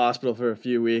was in the hospital for a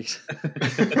few weeks.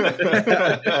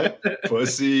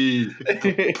 Pussy.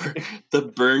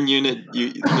 The burn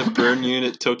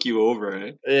unit took you over,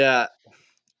 eh? Yeah.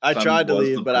 I Simon tried to was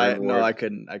leave, the but burn ward. I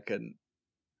couldn't.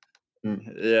 Hmm.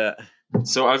 Yeah.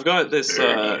 So I've got this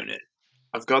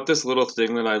I've got this little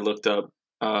thing that I looked up.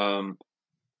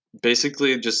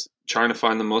 basically just trying to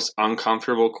find the most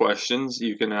uncomfortable questions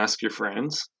you can ask your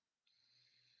friends.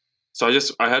 So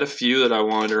I had a few that I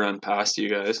wanted to run past you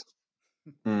guys.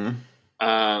 Hmm.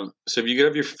 So if you could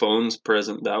have your phones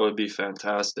present, that would be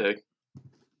fantastic.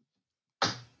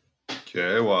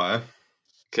 Okay, why?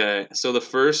 Okay, so the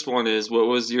first one is, what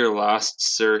was your last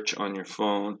search on your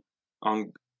phone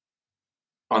on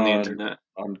the internet?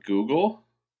 On Google.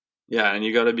 Yeah, and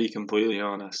you got to be completely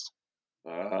honest.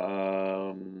 I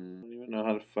don't even know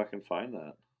how to fucking find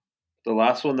that. The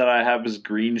last one that I have is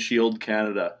Green Shield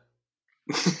Canada.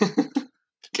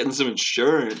 Getting some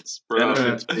insurance, bro.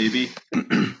 Benefits, baby.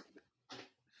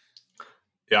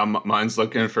 Yeah, mine's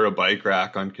looking for a bike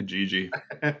rack on Kijiji.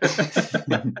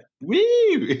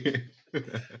 Wee!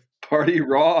 Party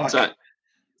rock.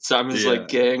 Simon's Yeah. like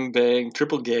gangbang,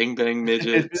 triple gangbang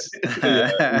midgets.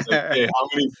 Yeah, he's like, hey,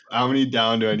 how many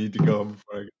down do I need to go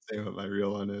before I can say what my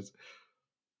real one is?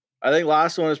 I think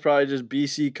last one is probably just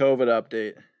BC COVID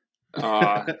update.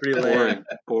 Pretty lame.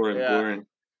 boring.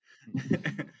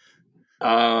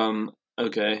 Yeah.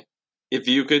 Okay. If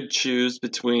you could choose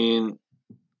between,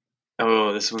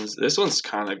 oh, this one's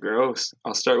kind of gross.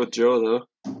 I'll start with Joe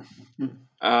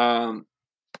though.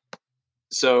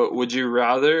 So would you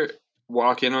rather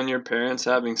walk in on your parents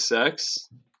having sex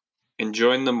and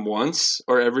join them once,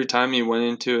 or every time you went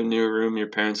into a new room, your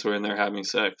parents were in there having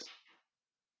sex?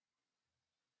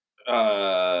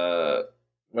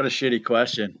 What a shitty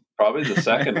question. Probably the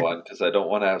second one, because I don't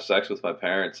want to have sex with my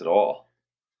parents at all.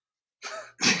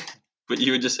 But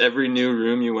you would just, every new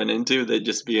room you went into, they'd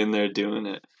just be in there doing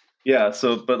it. Yeah,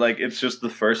 so but like it's just the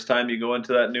first time you go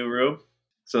into that new room.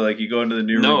 So like you go into the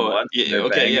new room once. Yeah,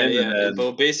 okay, yeah.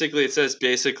 But basically, it says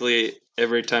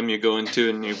every time you go into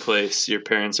a new place, your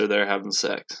parents are there having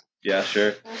sex. Yeah,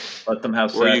 sure. Let them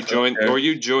have sex. Or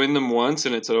you join them once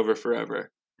and it's over forever.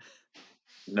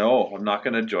 No, I'm not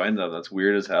gonna join them. That's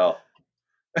weird as hell.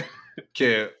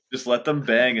 Okay. Just let them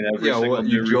bang in every single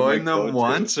new room. You join them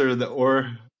once Read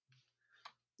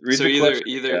so the question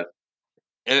either again.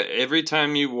 Every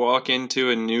time you walk into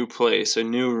a new place, a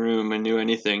new room, a new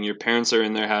anything, your parents are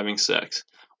in there having sex.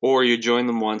 Or you join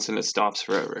them once and it stops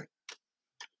forever.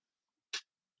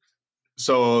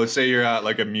 So say you're at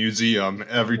like a museum.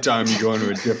 Every time you go into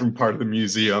a different part of the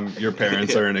museum, your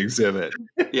parents are an exhibit.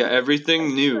 Yeah,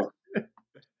 everything new.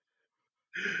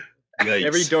 Yikes.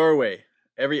 Every doorway,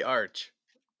 every arch.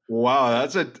 Wow,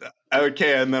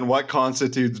 okay. And then what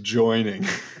constitutes joining?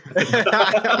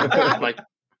 Like,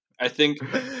 I think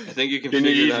you can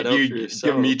figure that out for yourself.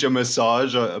 Give them each a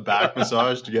massage, a back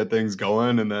massage to get things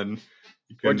going, and then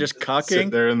you can or just cucking.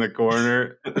 sit there in the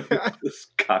corner.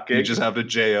 Just cucking. You just have to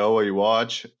JO while you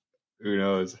watch. Who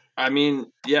knows? I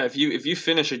mean, yeah. If you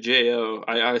finish a JO,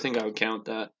 I think I would count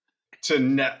that.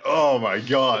 Oh my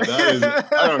god, that is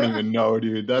I don't even know,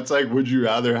 dude. That's like, would you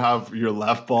rather have your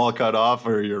left ball cut off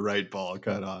or your right ball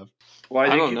cut off? Well,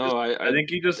 I don't know. I think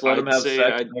you just let them have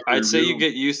sex. I'd say you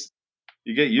get used.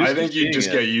 You get used. I think you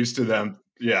just get used to them.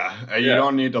 Yeah, you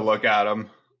don't need to look at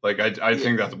them. Like I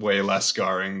think that's way less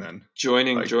scarring than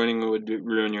joining would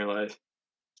ruin your life.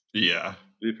 Yeah,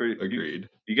 be pretty agreed.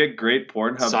 You get great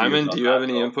Pornhub. Simon, do you have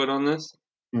any input on this?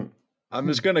 I'm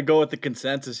just gonna go with the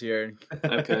consensus here.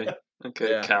 Okay,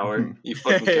 Yeah. Coward. You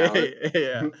fucking coward.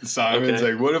 Yeah. Simon's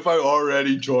like, what if I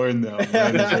already joined them?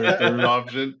 Then is there a third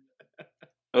option?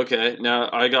 Okay, now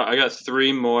I got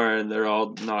three more, and they're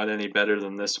all not any better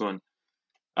than this one.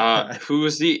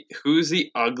 Who's the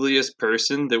ugliest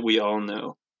person that we all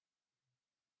know?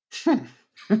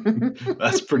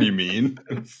 That's pretty mean.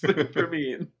 Super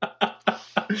mean.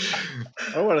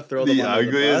 I want to throw them the under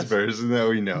ugliest the bus. person that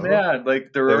we know. Yeah,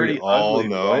 like they're that already we all ugly.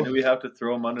 know. Why do we have to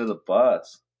throw them under the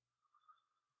bus?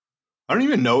 I don't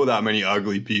even know that many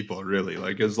ugly people, really.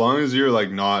 Like, as long as you're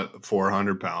like not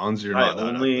 400 pounds, you're not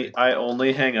that ugly. I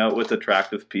only hang out with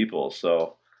attractive people,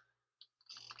 so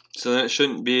that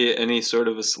shouldn't be any sort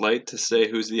of a slight to say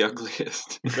who's the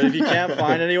ugliest. But if you can't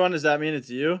find anyone, does that mean it's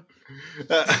you?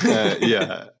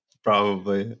 Yeah,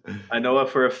 probably. I know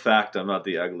for a fact I'm not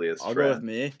the ugliest. I'll go with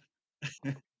me.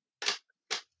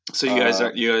 So you guys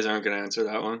aren't going to answer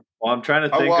that one? Well, I'm trying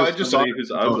to think of somebody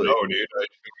who's ugly. No, dude. I don't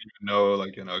even know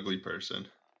like an ugly person.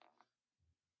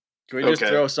 Can we just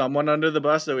throw someone under the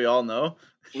bus that we all know?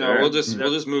 No, we'll just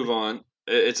move on.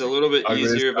 It's a little bit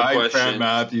easier of a question. Grant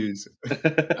Matthews.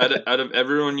 out of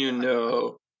everyone you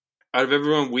know, out of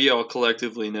everyone we all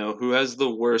collectively know, who has the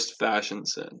worst fashion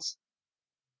sense?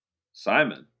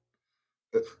 Simon.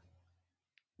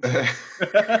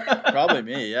 Probably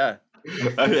me, yeah.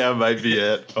 Yeah, might be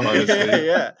it, honestly.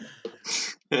 Yeah.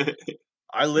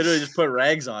 I literally just put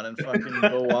rags on and fucking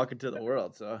go walk into the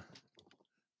world, so.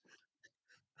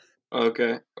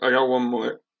 Okay, I got one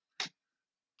more.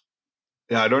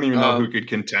 Yeah, I don't even know who could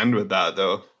contend with that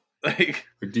though. Like,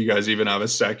 Do you guys even have a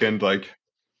second? Like,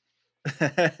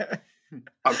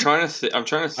 I'm trying to. I'm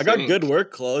trying to. I got good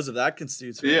work clothes if that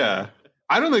constitutes. yeah.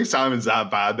 I don't think Simon's that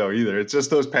bad though either. It's just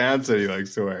those pants that he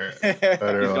likes to wear that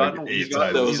are He's like gotten- 8 he's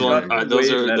gotten- sizes. Those gotten one. big.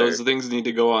 Those way are. better. Those things need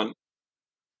to go on.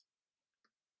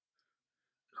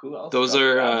 Who else? Those got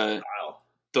are, that style?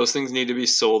 Those things need to be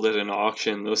sold at an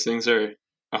auction. Those things are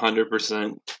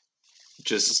 100%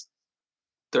 just.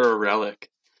 They're a relic.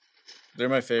 They're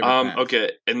my favorite. Pants.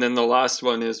 Okay, and then the last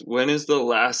one is: when is the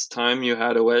last time you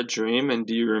had a wet dream, and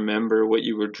do you remember what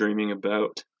you were dreaming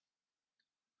about?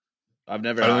 I've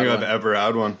never. I don't had think one. I've ever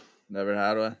had one. Never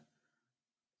had one.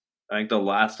 I think the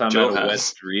last time Joe I had a wet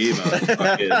has. dream,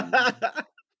 I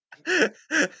was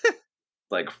fucking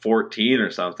like 14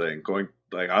 or something. Going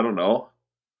like I don't know.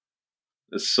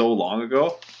 It's so long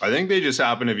ago. I think they just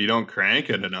happen if you don't crank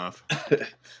it enough.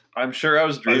 I'm sure I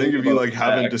was I dreaming. think if you about like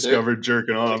haven't sex. discovered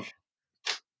jerking off.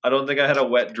 I don't think I had a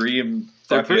wet dream.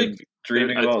 They're Fucking pretty-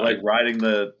 dreaming I- about I- like riding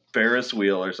the Ferris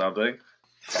wheel or something.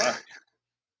 Fuck.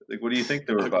 Like, what do you think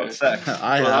they were Okay. about? Sex.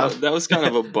 I Well, have. that was kind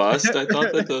of a bust. I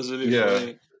thought that those would be Yeah.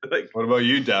 funny. Like, What about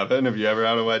you, Devin? Have you ever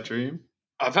had a wet dream?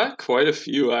 I've had quite a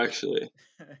few actually.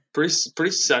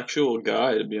 Pretty sexual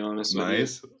guy, to be honest with you.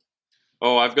 Nice.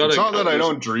 Oh, I've got It's a. not that I there's-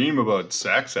 don't dream about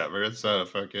sex ever. It's not a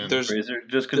fucking. There's Fraser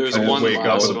just There's I controls just one wake up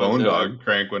last with a one bone that dog,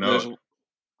 crank one there's out.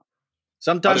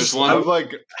 Sometimes There's one- I've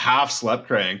like half slept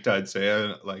cranked. I'd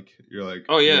say like you're like.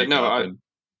 Oh, yeah, wake no, up and-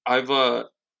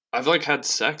 I've like had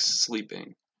sex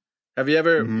sleeping. Have you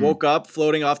ever Mhm. woke up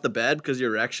floating off the bed because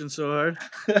your erection's so hard?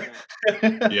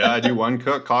 Yeah, I do one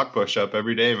cock push up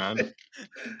every day, man.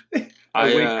 I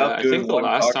wake up I doing think the one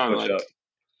last cock time push-up. like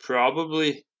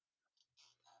probably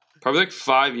like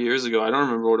 5 years ago. I don't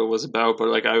remember what it was about, but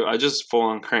like I just full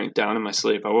on cranked down in my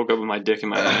sleep. I woke up with my dick in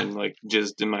my hand, like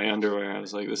just in my underwear. I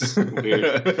was like, this is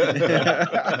weird.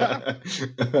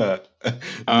 Yeah,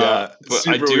 but I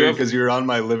super do weird have- because you were on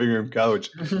my living room couch.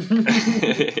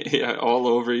 Yeah, all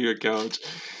over your couch.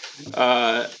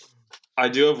 I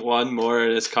do have one more,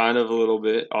 and it's kind of a little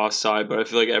bit offside, but I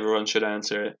feel like everyone should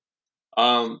answer it.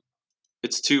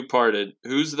 It's two-parted.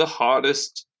 Who's the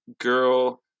hottest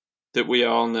girl that we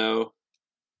all know,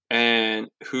 and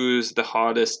who's the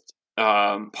hottest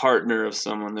partner of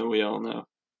someone that we all know?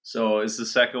 So is the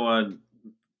second one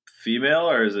female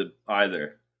or is it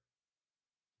either?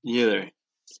 Either.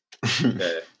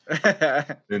 Okay.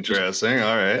 Interesting.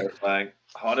 All right. Clarifying.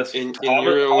 Hottest, In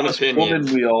your own hottest opinion.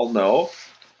 woman we all know.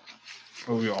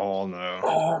 Well, we all know.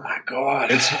 Oh my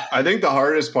god. I think the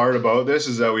hardest part about this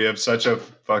is that we have such a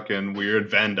fucking weird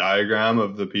Venn diagram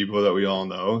of the people that we all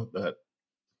know that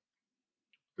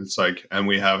it's like, and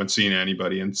we haven't seen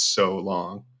anybody in so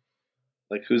long.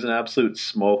 Like who's an absolute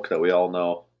smoke that we all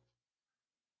know?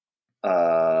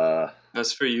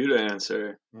 That's for you to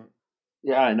answer.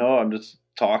 Yeah, I know. I'm just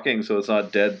talking, so it's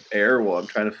not dead air while I'm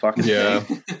trying to fucking Yeah.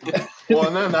 think. Well,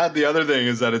 and then the other thing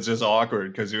is that it's just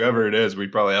awkward because whoever it is, we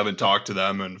probably haven't talked to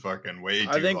them in fucking way too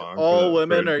long. I think for all it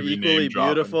women to are be equally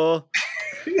name-dropping. beautiful.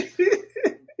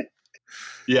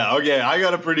 Yeah, okay. I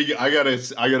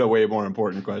got a way more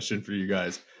important question for you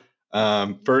guys.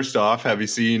 First off, have you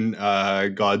seen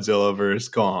Godzilla vs.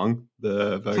 Kong,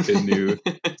 the fucking new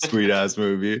sweet ass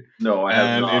movie? No, I have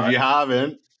And not. if you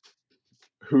haven't,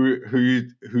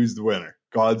 who's the winner?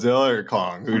 Godzilla or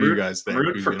Kong? Who do you guys think? I'm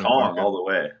rooting Who's for gonna Kong fucking- all the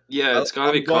way. Yeah, it's gotta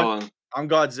I'm be going- Kong. I'm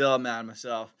Godzilla man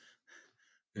myself.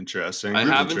 Interesting. I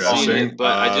haven't seen Interesting. it,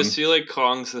 but I just feel like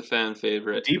Kong's the fan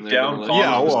favorite. Deep and they're down, gonna Kong let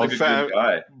Yeah, is him- just well, like a good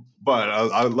guy. But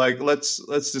I like let's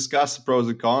discuss the pros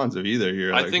and cons of either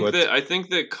here. I Like, think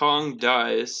that Kong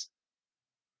dies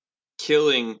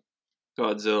killing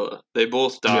Godzilla. They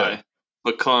both die. Yeah.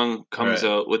 But Kong comes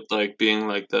Right. out with like being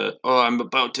like I'm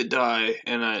about to die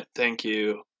and I thank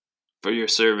you for your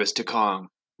service to Kong.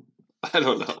 I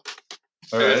don't know.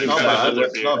 all right, That's not exactly bad.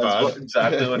 what- That's not That's bad.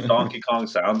 exactly what Donkey Kong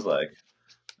sounds like.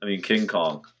 I mean, King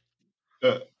Kong.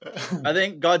 I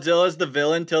think Godzilla's the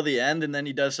villain till the end, and then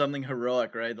he does something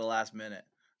heroic right at the last minute.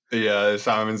 Yeah,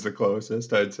 Simon's the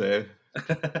closest, I'd say.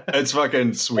 It's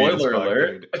fucking sweet. Spoiler as fuck,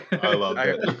 alert. dude. I loved I-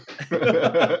 it.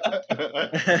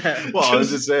 Well, I was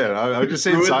just saying. I was just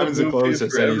saying Ruined the Simon's the movie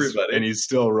closest, for and everybody. he's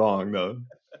still wrong though.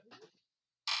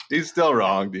 He's still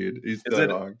wrong, dude. He's still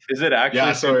wrong. Is it actually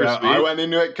Yeah, super so sweet? I went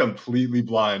into it completely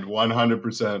blind,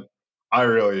 100%. I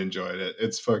really enjoyed it.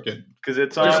 It's fucking. Because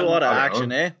it's There's on, a lot of I don't action,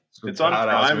 know. eh? it's on badass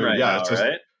Prime movie. right Yeah, now, it's just-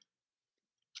 right?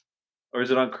 Or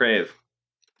is it on Crave?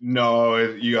 No,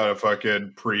 you gotta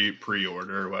fucking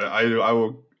pre-order. What I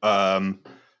will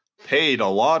paid a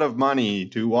lot of money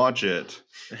to watch it.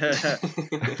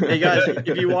 Hey guys,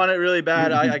 if you want it really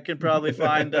bad, I can probably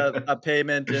find a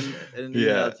payment and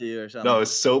email it to you or something. No,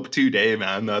 Soap Today,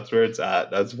 man. That's where it's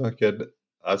at. That's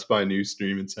my new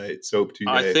streaming site, Soap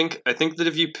Today. I think that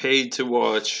if you paid to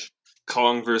watch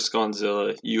Kong vs.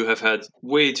 Godzilla, you have had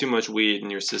way too much weed in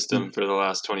your system for the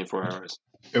last 24 hours.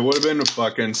 It would have been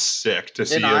fucking sick to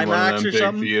see in IMAX one of them or big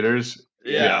something? theaters.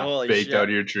 Yeah, holy baked shit. out of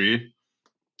your tree.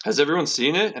 Has everyone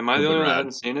seen it? Am I the Would've only one been that rad.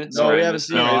 hasn't seen it? No, Sorry, we I haven't missed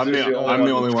seen No, it. I'm Razor's the the only I'm the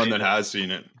one only that's one seen that it. has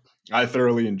seen it. I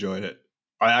thoroughly enjoyed it.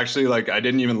 I actually I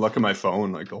didn't even look at my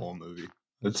phone like the whole movie.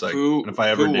 It's like, Who- and if I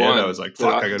ever who did, won? I was like, Did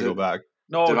fuck, I- I gotta did- go back.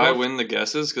 No, Did I don't- win the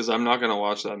guesses? Because I'm not going to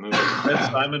watch that movie.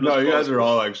 Simon was No, you guys are closest.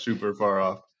 all like super far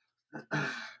off.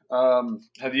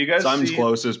 Have you guys Simon's seen?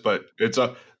 closest, but it's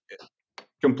a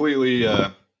completely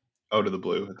out of the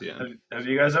blue at the end. Have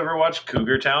you guys ever watched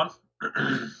Cougar Town?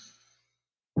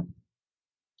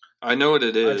 I know what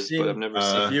it I've is, seen but I've never a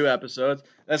seen it. few episodes.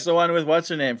 That's the one with what's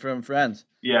her name from Friends.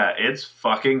 Yeah, it's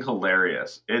fucking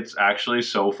hilarious. It's actually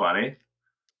so funny.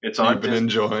 It's on You've been Disney.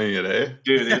 enjoying it, eh?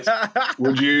 Dude, it's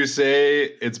Would you say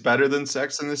it's better than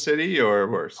Sex in the City or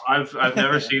worse? I've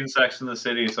never seen Sex in the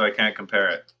City, so I can't compare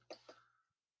it.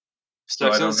 So I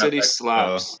Sex and don't the have City that-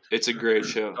 slaps. It's a great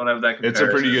show. Don't have that comparison. It's a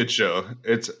pretty good show.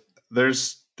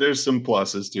 There's some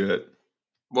pluses to it.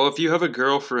 Well, if you have a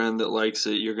girlfriend that likes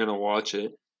it, you're gonna watch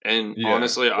it. And Yeah.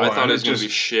 honestly, I Well, thought and it was it gonna be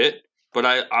just- shit, but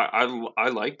I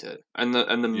liked it, and the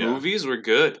Yeah. movies were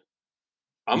good.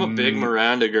 I'm a big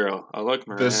Miranda girl. I like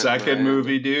Miranda. The second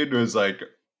movie, dude, was like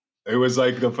it was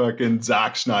like the fucking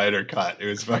Zack Snyder cut. It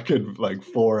was fucking like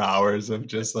 4 hours of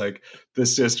just like the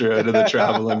sisterhood of the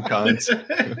traveling cunts.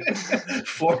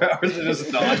 4 hours of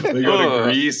just non. They go to Ugh.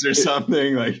 Greece or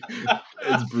something. Like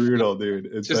it's brutal, dude.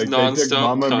 It's Just like they took nonstop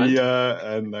Mamma cunt.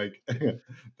 Mia and like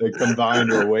they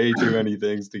combined way too many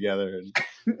things together. And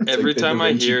it's Every like the time Da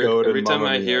I Vinci hear Code every and time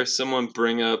Mamma I Mia. hear someone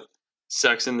bring up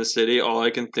Sex in the City, all I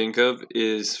can think of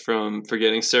is from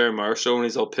Forgetting Sarah Marshall when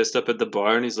he's all pissed up at the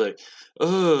bar and he's like,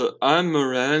 "Oh, I'm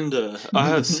Miranda. I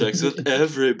have sex with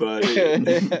everybody."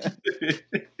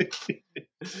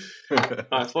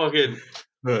 I fucking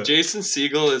Jason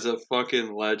Segel is a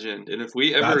fucking legend, and if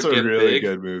we ever That's a get really big,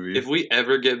 good movie. if we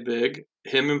ever get big,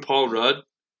 him and Paul Rudd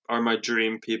are my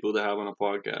dream people to have on a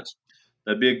podcast.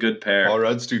 That'd be a good pair. Paul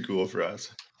Rudd's too cool for us.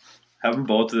 Have them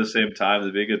both at the same time.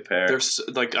 That'd be a good pair. There's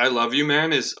like I Love You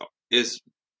Man is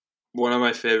one of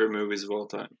my favorite movies of all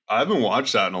time. I haven't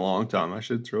watched that in a long time. I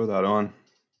should throw that on.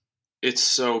 It's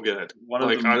so good. One of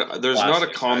Like the there's not a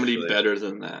classics, comedy actually. better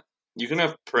than that. You can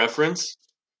have preference.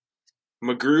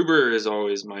 MacGruber is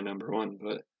always my number one,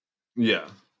 but Yeah.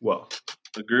 Well,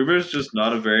 MacGruber's just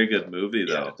not a very good movie,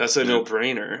 yeah, though. that's a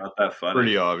no-brainer. Not that funny.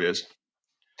 pretty obvious.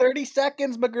 30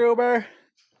 seconds, MacGruber.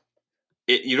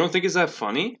 You don't think it's that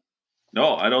funny?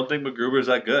 No, I don't think MacGruber's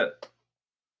that good.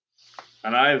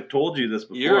 And I've told you this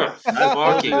before. You're a I've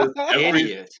told you fucking this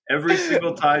idiot. every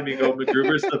single time you go,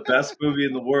 MacGruber's the best movie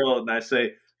in the world, and I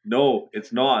say, no,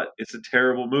 it's not. It's a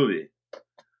terrible movie.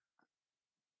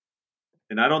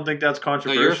 And I don't think that's No, you're a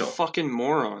controversial. fucking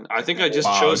moron. I think I just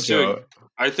Wow, chose Joe. to.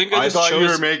 I think I I just thought chose.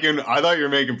 I thought you were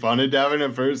making fun of Devin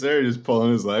at first there, just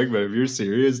pulling his leg. But if you're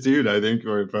serious, dude, I think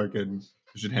we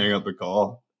should hang up the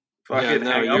call. Yeah, Fucking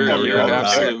no, hang up never on you're an called your back.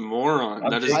 absolute moron. I'm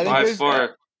That is taking by this-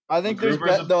 far. I think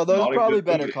MacGruber's there's not a probably good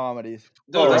better movie. comedies.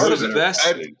 No, Oh, that's is the it? best.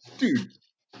 Dude.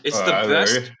 It's Oh, the there.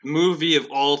 best movie of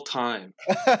all time.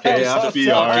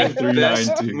 KFBR Fucking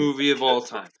best 392. movie of all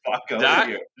time. Fuck out of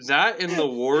here. That and The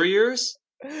Warriors,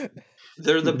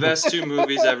 they're the best two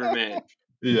movies ever made.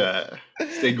 Yeah.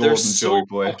 Stay They're golden, so Joey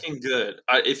boy. fucking good.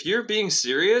 If you're being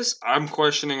serious, I'm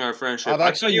questioning our friendship. I've I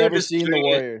actually thought you were never just seen The doing it-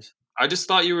 Warriors. I just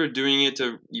thought you were doing it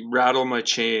to rattle my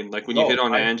chain, like when you No, hit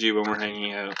on I- Angie when we're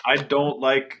hanging out. I don't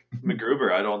like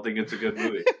MacGruber. I don't think it's a good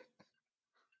movie.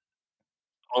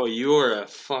 Oh, you are a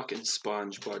fucking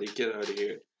sponge, buddy. Get out of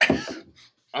here.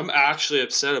 I'm actually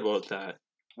upset about that.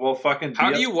 Well, fucking.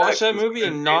 How do you watch that movie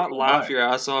Because and not laugh your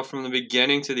ass off from the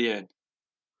beginning to the end?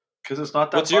 Because it's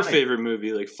not that. What's your funny. favorite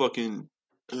movie? Like fucking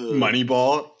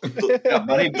Moneyball. Yeah,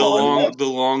 Moneyball. the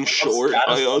long short. Status-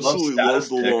 I I love absolutely love the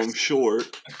Statistics. long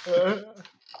short.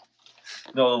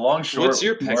 No, The Long Short. What's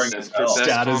your was pick boring then as for hell. best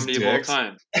Status comedy of all dicks.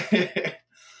 time?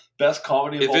 Best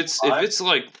comedy of If all it's time.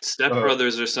 like Step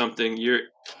Brothers or something,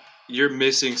 you're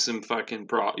missing some fucking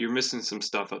you're missing some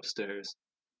stuff upstairs.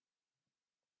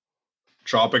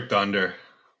 Tropic Thunder.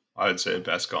 I'd say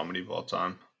best comedy of all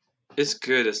time. It's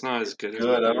good. It's not as good as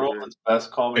good. I don't know MacGruber. if it's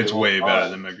best comedy. It's of all way time. better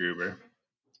than MacGruber.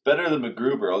 It's better than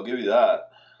MacGruber. I'll give you that.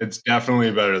 It's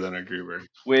definitely better than MacGruber.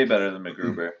 Way better than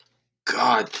MacGruber.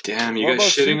 God damn, you What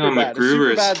guys about shitting on Superbad?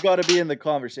 MacGruber's. Superbad's got to be in the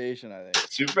conversation, I think.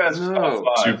 Superbad's No.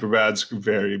 top 5. Superbad's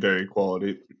very, very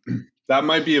quality. That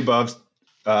might be above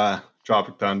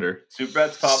Tropic Thunder.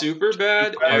 Superbad's top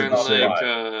Superbad Superbad's and top like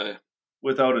five.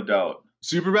 Without a doubt.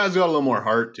 Superbad's got a little more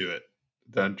heart to it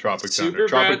than Tropic Thunder. Superbad,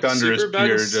 Tropic Thunder is Superbad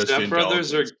pure and just Step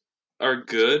Brothers intelligence. are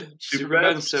good.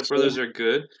 Superbad and Step Brothers are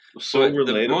good. So But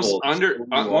relatable. the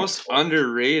most so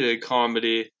underrated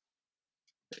comedy,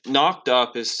 Knocked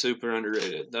Up, is super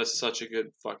underrated. That's such a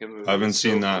good fucking movie. I haven't It's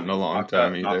seen so that in a funny. long Knocked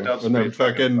time Up- either. Knocked Up's And then pretty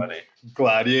fucking fucking funny.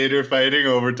 gladiator fighting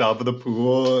over top of the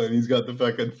pool, and he's got the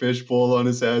fucking fishbowl on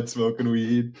his head, smoking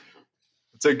weed.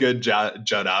 It's a good Judd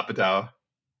Apatow.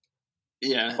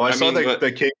 Yeah, Oh, I saw mean, but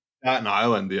the King of Staten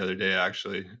Island the other day,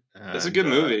 actually. it's a And, good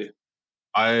movie.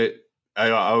 I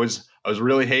was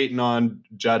really hating on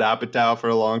Judd Apatow for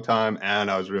a long time, and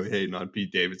I was really hating on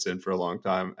Pete Davidson for a long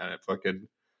time, and it fucking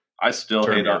I still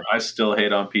Turned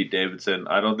hate on Pete Davidson.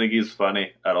 I don't think he's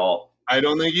funny at all. I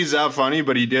don't think he's that funny,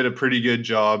 but he did a pretty good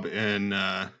job in.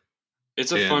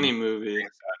 It's a in- funny movie.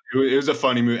 It was a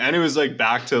funny movie, and it was like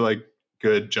back to like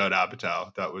good Judd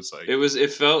Apatow. That was like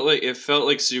It felt like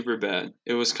Superbad.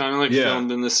 It was kind of like Yeah.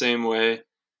 filmed in the same way.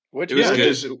 Which It was one? good.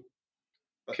 just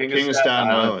King of Staten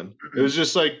Island. It was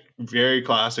just like very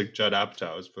classic Judd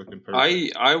Apatow. It was fucking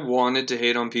perfect. I wanted to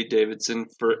hate on Pete Davidson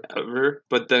forever,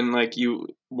 but then like you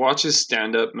watch his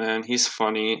stand up, man, he's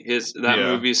funny. That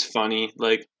Yeah. movie's funny.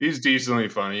 Like He's decently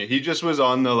funny. He just was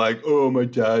on the like, oh, my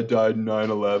dad died in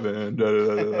 9/11. Da,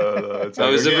 da, da, da, da. It's That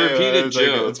was a repeated it's like,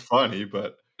 joke. it's funny,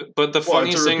 but the it's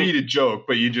funniest a thing, repeated joke,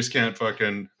 but you just can't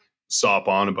fucking sop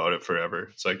on about it forever.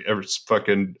 It's like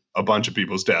fucking a bunch of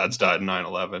people's dads died in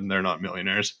 9/11. They're not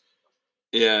millionaires.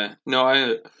 yeah. No,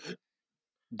 I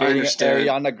Dating understand.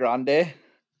 Ariana Grande.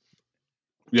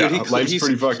 Yeah, Dude, life's he's-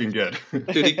 pretty fucking good.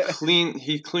 Dude,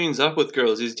 he cleans up with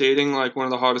girls. He's dating like one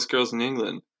of the hottest girls in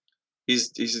England.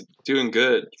 He's doing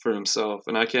good for himself,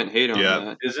 and I can't hate on Yeah.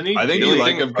 that. Isn't he? I think The you only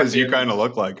like thing- him because you kind of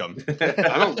look like him.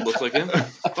 I don't look like him.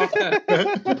 Fuck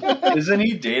that. Isn't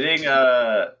he dating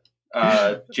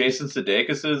Jason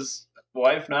Sudeikis'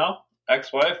 wife now?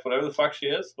 Ex-wife, whatever the fuck she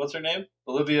is. What's her name?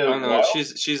 Olivia. I don't know. Wilde?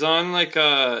 She's on like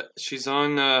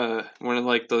one of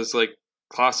like those like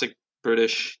classic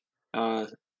British.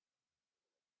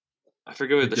 I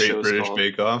forget what the Great show's British called.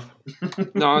 Bake Off.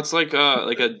 No, it's like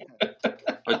a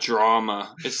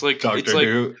drama. It's like Doctor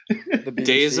Who. The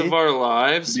Days BBC? of Our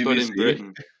Lives, but in BBC?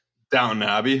 Britain, Downton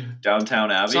Abbey.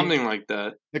 Downtown Abbey. something like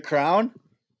that. The Crown.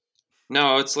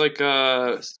 No, it's like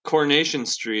Coronation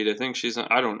Street. I think she's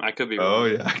on. I could be wrong. Oh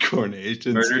yeah,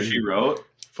 Coronation Murder Street. She Wrote.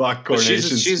 Fuck But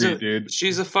Coronation Street, dude.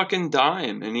 She's a fucking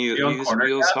dime, and he She on just Corner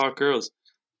wheels Gas? hot girls.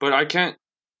 But I can't.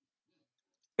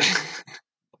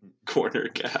 Corner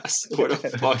Gas. What a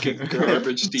fucking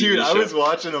garbage TV Dude, I show. was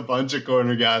watching a bunch of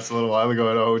Corner Gas a little while ago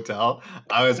at a hotel.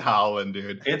 I was howling,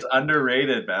 dude. It's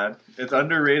underrated, man. It's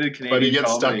underrated Canadian But he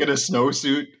gets stuck comedy. in a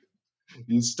snowsuit.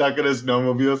 He's stuck in a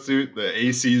snowmobile suit. The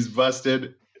AC's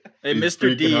busted. Hey, He's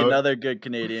Mr. D, freaking out. another good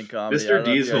Canadian comedy. Mr. I don't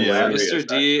know if D's you guys- hilarious.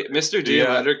 Mr. D,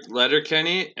 Yeah. and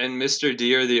Letterkenny, and Mr.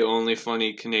 D are the only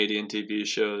funny Canadian TV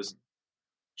shows.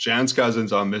 Shan's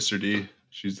cousin's on Mr. D.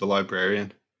 She's the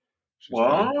librarian. She's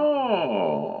funny.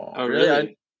 Wow. Oh, Really?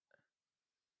 really?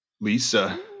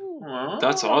 Lisa.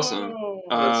 That's awesome.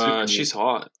 That's super She's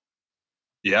hot.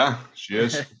 Yeah, she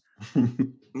is.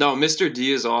 No, Mr.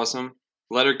 D is awesome.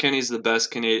 Letterkenny's the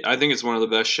best Canadian. I think it's one of the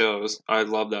best shows. I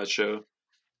love that show.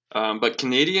 But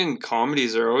Canadian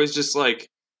comedies are always just like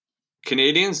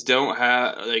Canadians don't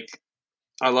have like.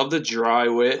 I love the dry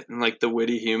wit and like the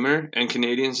witty humor, and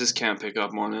Canadians just can't pick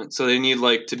up on it. So they need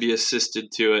like to be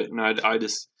assisted to it. And I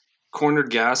just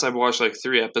Cornered Gas. I've watched like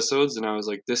 3 episodes, and I was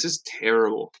like, this is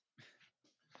terrible.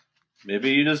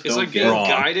 Maybe you just It's don't like get being wrong.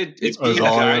 guided. It's That's being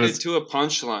all I guided was- to a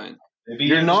punchline. Maybe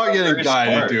You're just not not getting very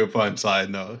guided smart. to a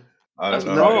punchline, though. I That's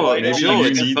don't know. probably- Maybe Joe, you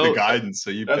it's need the about- guidance, so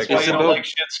you That's pick why it you up. don't like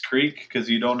Schitt's Creek, because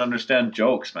you don't understand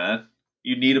jokes, man.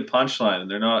 You need a punchline,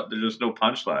 and there's just no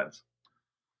punchlines.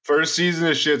 First season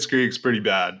of Schitt's Creek's pretty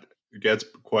bad. It gets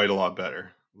quite a lot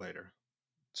better later.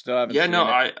 Still haven't Yeah, seen no, it.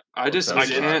 I That's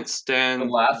can't The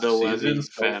stand last the Levy season's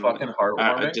so family. fucking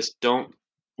heartwarming. I just don't.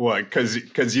 What?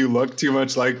 Because you look too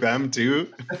much like them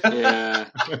too. Yeah,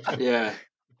 yeah.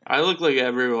 I look like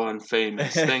everyone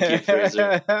famous. Thank you,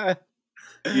 Fraser.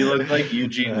 You look like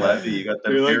Eugene Levy. You got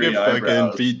the You're like beery a fucking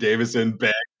eyebrows. Pete Davidson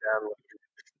bag.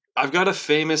 I've got a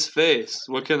famous face.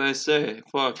 What can I say?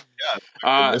 Fuck.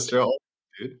 Mr. Hulk.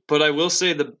 But I will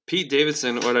say the Pete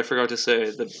Davidson. What I forgot to say,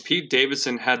 the Pete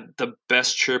Davidson had the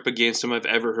best chirp against him I've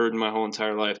ever heard in my whole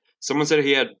entire life. Someone said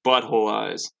he had butthole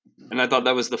eyes, and I thought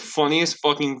that was the funniest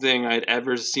fucking thing I'd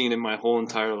ever seen in my whole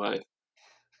entire life.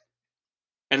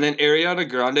 And then Ariana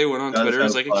Grande went on Does Twitter and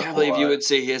was have like, I can't believe you butthole would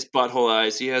say he has butthole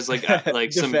eyes. He has like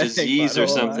some Defending disease or butthole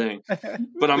something. eyes.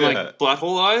 But I'm Yeah. like,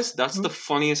 butthole eyes? That's the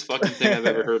funniest fucking thing I've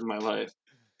ever heard in my life.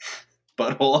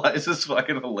 Butthole eyes is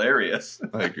fucking hilarious.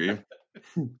 I agree.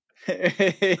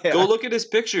 Yeah. Go look at his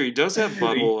picture. He does have He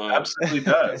butthole eyes. absolutely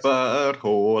does.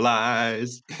 Butthole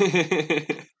eyes.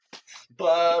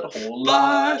 Butthole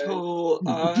eyes. Butthole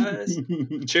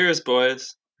eyes. Cheers,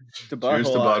 boys. To Cheers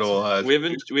to butthole eyes. butthole eyes. We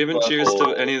haven't cheers to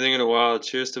Butthole. anything in a while.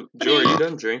 Cheers to Joe. Are you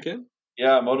done drinking?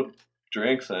 Yeah, I'm out of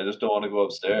drinks. I just don't want to go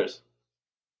upstairs.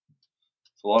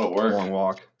 It's a lot of work. Long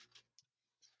walk.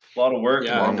 A lot of work.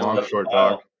 Yeah, I Long know. walk, short Wow.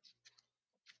 talk.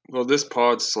 Well, this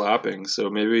pod's slapping, so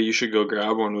maybe you should go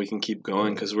grab one. We can keep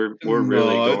going because we're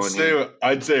really No, going. Here.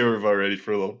 I'd say we're about ready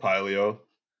for a little paleo.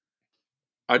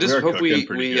 I just we're hope cooking we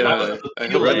pretty we good. I hope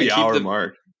We're at we the keep hour the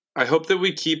mark. I hope that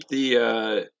we keep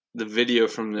the video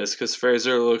from this because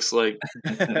Fraser looks like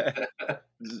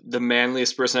the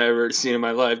manliest person I've ever seen in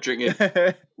my life drinking.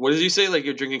 What did you say? Like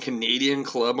you're drinking Canadian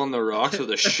Club on the rocks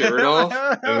with a shirt off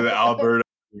Alberta.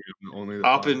 Only the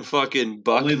up in finest. fucking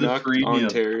Only the Bucknuck, premium.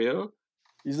 Ontario.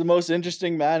 He's the most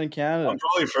interesting man in Canada. I'm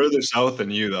probably further south than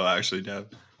you, though, actually, Dev.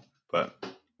 But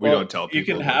we Well, don't tell people. You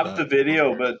can about have that. the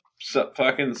video, but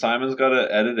fucking Simon's got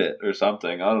to edit it or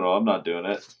something. I don't know. I'm not doing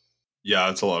it.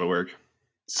 Yeah, it's a lot of work.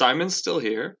 Simon's still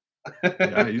here.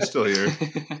 Yeah, he's still here.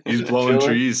 He's Just blowing chilling.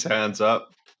 trees, hands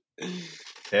up,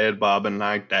 head bobbing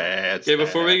like that. Okay,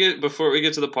 before we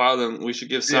get to the pile, then we should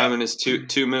give Simon his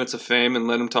 2 minutes of fame and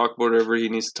let him talk about whatever he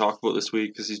needs to talk about this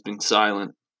week because he's been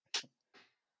silent.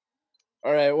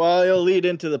 All right. Well, it'll lead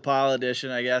into the pile edition,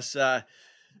 I guess.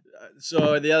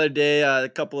 So the other day, a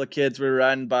couple of kids were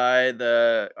riding by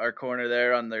our corner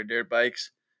there on their dirt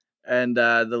bikes, and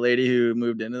the lady who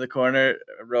moved into the corner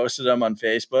roasted them on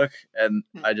Facebook, and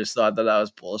I just thought that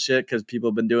was bullshit because people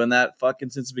have been doing that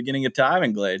fucking since the beginning of time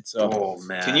in Glade. So Oh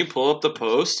man! Can you pull up the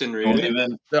post and read Don't it?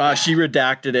 even she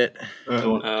redacted it.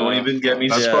 don't even get me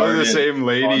That's started. probably the same on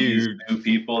lady these who new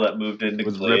people that moved into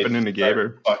was Glade ripping into and started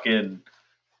Gaber. fucking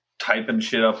typing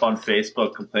shit up on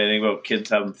Facebook, complaining about kids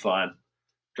having fun.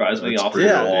 Drives me That's off the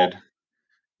pretty wall. dude.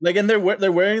 Like, and they're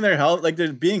wearing their helmet, like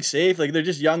they're being safe, like they're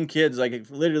just young kids, like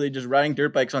literally just riding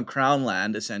dirt bikes on Crown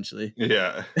land, essentially.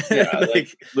 Yeah. Yeah,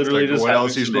 like literally like, just what having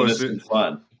else are you some supposed to- innocent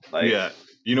fun. Like, Yeah.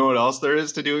 You know what else there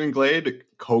is to do in Glade?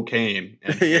 Cocaine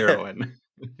and Yeah. heroin.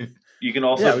 you can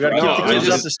also Yeah, we gotta drive, keep the I kids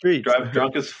just- off the streets. drive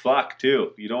drunk as fuck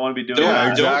too. You don't want to be doing Don't- Yeah,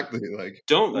 that. exactly. Like,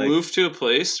 Don't Like- move to a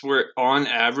place where, on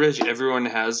average, everyone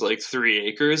has like 3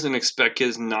 acres and expect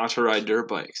kids not to ride dirt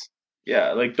bikes.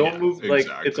 Yeah, like don't Yeah, move. Like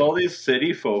exactly. it's all these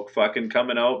city folk fucking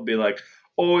coming out and be like,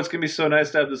 "Oh, it's gonna be so nice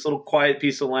to have this little quiet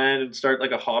piece of land and start like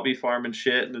a hobby farm and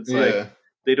shit." And it's like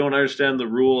they don't understand the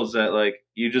rules that like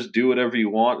you just do whatever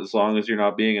you want as long as you're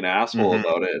not being an asshole Mhm.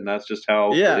 about it, and that's just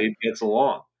how Yeah. Glade gets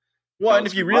along. Well, and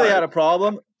Don't if you really survive. had a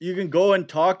problem, you can go and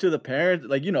talk to the parents,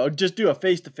 like, just do a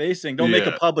face-to-face thing. Don't make a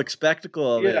Yeah. public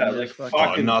spectacle of it. Yeah, and like, just fucking-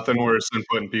 fuck. oh, nothing worse than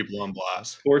putting people on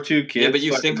blast. Or 2 kids but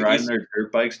you fucking think- riding their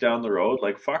dirt bikes down the road,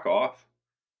 like fuck off.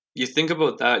 You think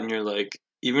about that and you're like,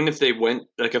 even if they went,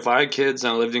 like if I had kids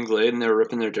and I lived in Glade and they were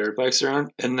ripping their dirt bikes around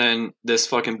and then this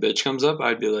fucking bitch comes up,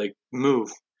 I'd be like,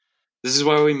 move. This is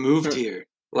why we moved here.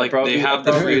 Like, they have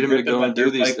the freedom to go and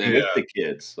do these things. with the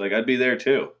kids. Like I'd be there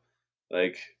too.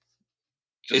 Like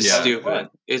It's Yeah. stupid.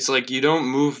 It's like you don't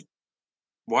move.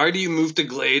 Why do you move to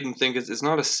Glade and think it's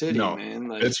not a city, No, man?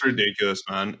 Like, It's ridiculous,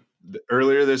 man.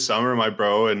 Earlier this summer, my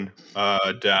bro and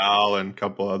Dal and a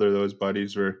couple other of those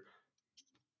buddies were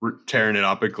tearing it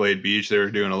up at Glade Beach. They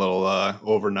were doing a little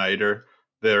overnighter.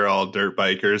 They're all dirt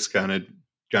bikers, kind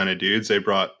of dudes. They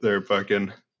brought their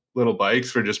fucking little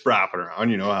bikes for just wrapping around,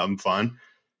 having fun.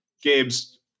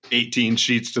 Gabe's 18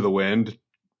 sheets to the wind,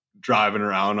 driving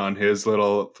around on his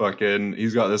little fucking.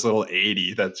 He's got this little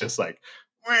 80 that's just like.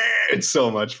 It's so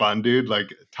much fun, dude.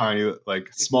 Like tiny, like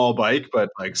small bike, but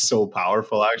like so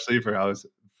powerful actually for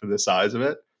the size of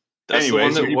it. that's Anyway, the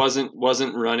one so that he-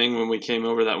 wasn't running when we came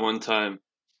over that one time.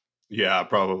 Yeah,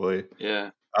 probably. Yeah.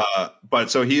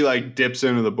 But so he like dips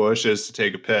into the bushes to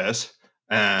take a piss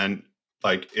and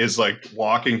like is like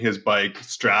walking his bike,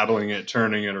 straddling it,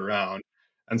 turning it around.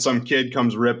 And some kid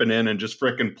comes ripping in and just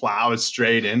freaking plows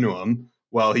straight into him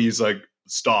while he's like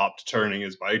stopped turning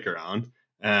his bike around.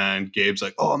 And Gabe's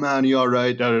like, "Oh man, you all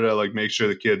right?" Da da da. Like, make sure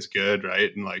the kid's good,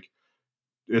 right? And like,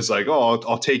 it's like, "Oh,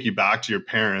 I'll take you back to your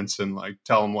parents and like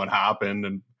tell them what happened."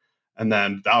 And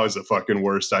then that was the fucking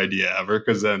worst idea ever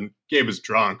because then Gabe was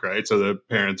drunk, right? So the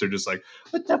parents are just like,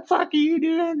 "What the fuck are you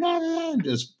doing?"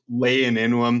 Just laying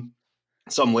into him.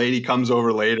 some lady comes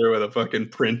over later with a fucking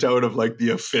printout of like the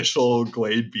official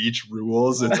Glade Beach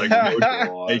rules. It's like no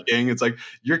dirt biking. It's like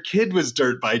your kid was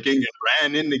dirt biking and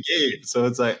ran into Gabe. So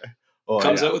it's like,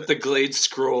 Comes out with the Glade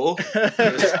scroll.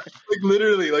 like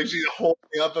literally, like she's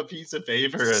holding up a piece of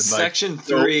paper. And Section like,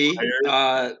 3,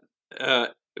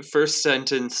 first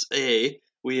sentence A,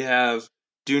 we have,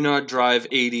 do not drive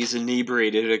 80s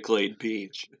inebriated at Glade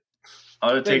Beach. I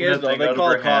would have Thing taken is, that though, thing they out of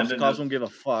call her the hand cops. and Cops just won't give a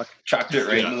fuck. chucked it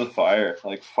right into the fire.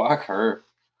 Like, fuck her.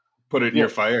 Put it in your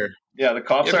fire. Yeah, the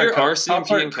cops If are you're cops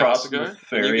RCMP are in crossing the Castlegar and you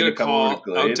ferry get to a come over to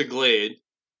call out to Glade. Glade,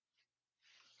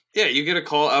 yeah, you get a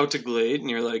call out to Glade and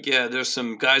you're like, yeah, there's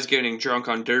some guys getting drunk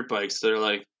on dirt bikes. They're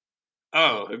like,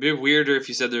 oh, it'd be weirder if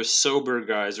you said there's sober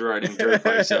guys riding dirt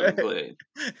bikes out in Glade.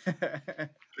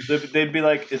 They'd be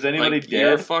like, is anybody Like,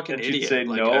 you're a dead? fucking And she'd idiot. say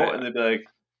Like, no, and they'd be like,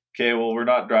 okay, well, we're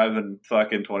not driving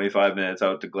fucking 25 minutes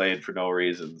out to Glade for no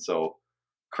reason, so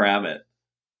cram it.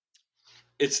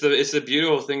 It's the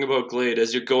beautiful thing about Glade.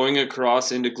 As you're going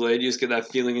across into Glade, you just get that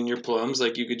feeling in your plums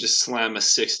like you could just slam a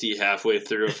 60 halfway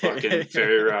through a fucking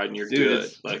ferry ride and you're good.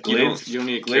 Like you don't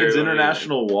need to Glade's carry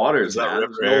international waters, Is that man.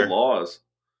 river There's air? no laws.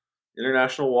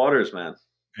 International waters, man.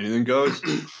 Anything goes.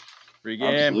 Free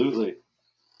game. Absolutely.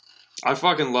 I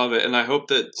fucking love it, and I hope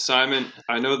that Simon.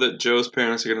 I know that Joe's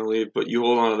parents are gonna leave, but you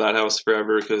hold on to that house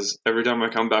forever because every time I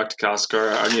come back to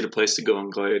Castlegar, I need a place to go in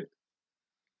Glade.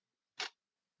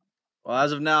 Well,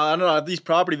 as of now, I don't know if these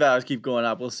property values keep going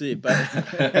up. We'll see.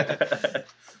 But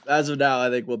as of now, I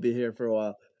think we'll be here for a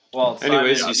while. Well,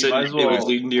 anyways, Simon, you said might as it was well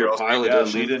leading to your pile yeah,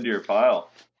 edition. lead into your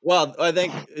pile. Well, I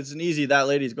think it's an easy. That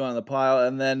lady's going on the pile,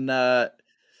 and then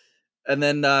I'm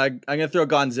gonna throw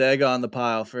Gonzaga on the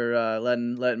pile for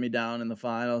letting me down in the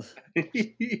finals.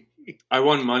 I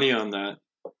won money on that.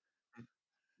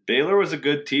 Baylor was a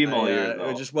good team all year, though.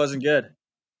 It just wasn't good.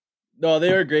 No,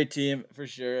 they were a great team for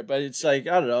sure, but it's like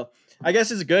I don't know. I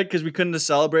guess it's good because we couldn't have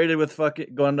celebrated with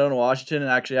fucking going down to Washington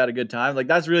and actually had a good time. Like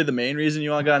that's really the main reason you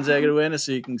want Gonzaga to win is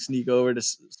so you can sneak over to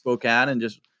Spokane and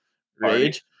just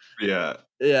rage. Yeah.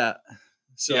 Yeah.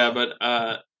 So Yeah,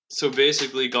 but so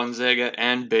basically Gonzaga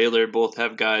and Baylor both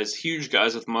have guys, huge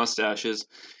guys with mustaches,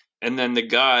 and then the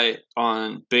guy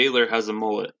on Baylor has a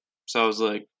mullet. So I was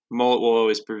like, mullet will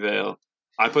always prevail.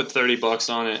 I put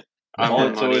 $30 on it. I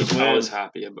won Mullets money. always I win. was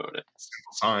happy about it.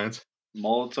 Simple science.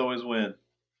 Mullets always win.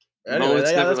 anyway,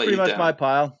 Mullets never that's let pretty you much down. my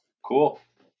pile. Cool.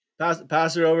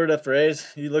 Pass it over to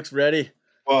Fraze. He looks ready.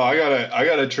 Well, I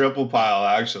got a triple pile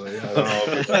actually. I don't know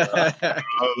if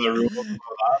the rules of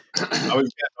that. I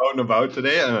was getting out and about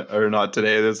today, or not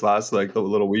today. This last like the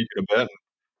little week and a bit.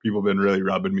 People have been really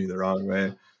rubbing me the wrong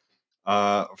way.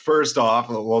 First off,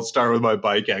 we'll start with my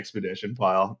bike expedition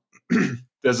pile.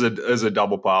 There's a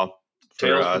double pile for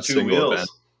Tails a for two single wheels. event.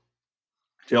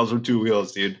 Tails with 2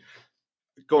 wheels, dude.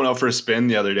 Going out for a spin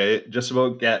the other day, just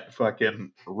about get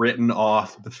fucking written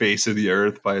off the face of the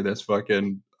earth by this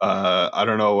fucking I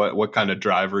don't know what kind of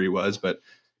driver he was, but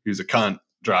he was a cunt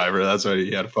driver. That's why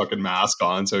he had a fucking mask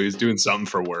on, so he was doing something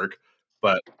for work.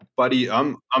 But buddy,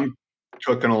 I'm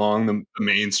cooking along the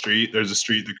main street. There's a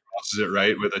street that crosses it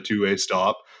right with a 2-way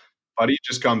stop. Buddy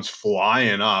just comes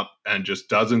flying up and just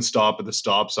doesn't stop at the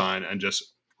stop sign and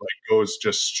just like goes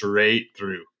just straight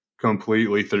through,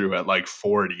 completely through at like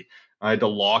 40. I had to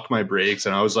lock my brakes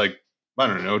and I was like, I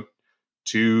don't know,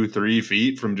 2-3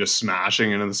 feet from just smashing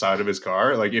into the side of his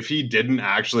car. Like if he didn't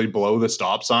actually blow the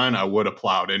stop sign, I would have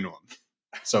plowed into him.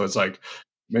 So it's like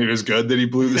maybe it was good that he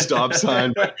blew the stop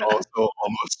sign, but he also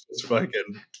almost just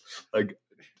fucking like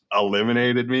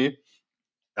eliminated me.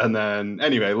 And then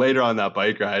anyway, later on that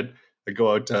bike ride, I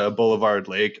go out to Boulevard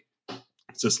Lake.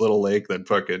 It's this little lake that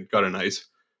fucking got a nice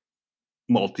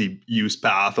multi-use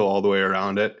path all the way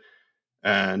around it.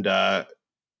 And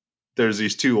there's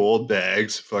these 2 old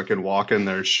dags fucking walking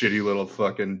their shitty little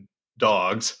fucking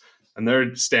dogs. And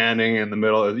they're standing in the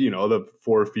middle of, the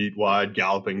 4 feet wide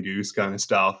galloping goose kind of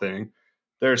style thing.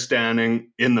 They're standing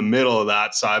in the middle of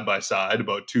that side by side,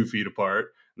 about 2 feet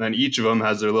apart. And then each of them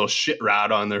has their little shit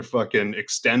rat on their fucking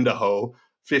extend-a-hoe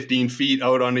 15 feet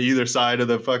out on either side of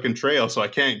the fucking trail. So I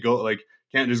can't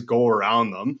just go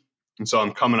around them. And so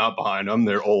I'm coming up behind them.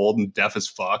 They're old and deaf as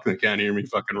fuck. They can't hear me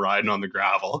fucking riding on the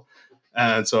gravel.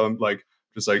 And so I'm like,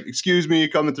 just like, excuse me,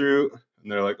 coming through.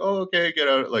 And they're like, oh, okay, get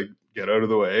out of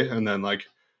the way. And then like,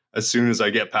 as soon as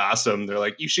I get past them, they're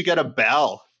like, you should get a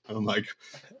bell. And I'm like,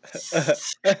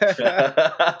 just on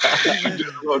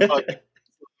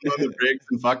the brakes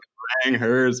and fucking rang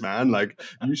hers, man. Like,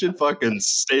 you should fucking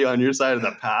stay on your side of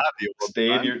the path.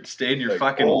 Stay in your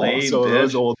fucking lane, so bitch.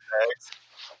 those old tags,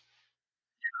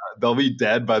 they'll be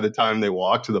dead by the time they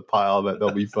walk to the pile, but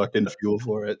they'll be fucking fuel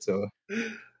for it. So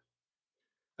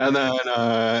And then,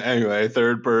 anyway,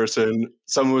 third person,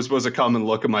 someone was supposed to come and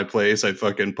look at my place. I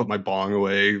fucking put my bong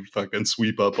away, fucking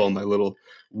sweep up all my little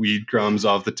weed crumbs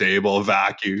off the table,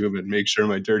 vacuum, and make sure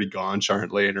my dirty gaunch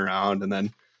aren't laying around. And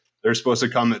then they're supposed to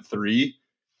come at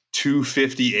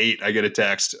 2:58. I get a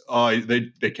text. Oh,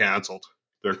 they canceled.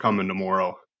 They're coming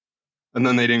tomorrow. And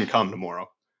then they didn't come tomorrow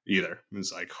either. It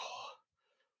was like,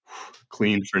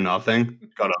 clean for nothing.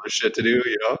 Got other shit to do,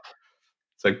 you know?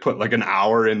 It's like put like an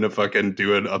hour into fucking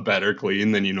doing a better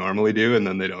clean than you normally do, and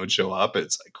then they don't show up.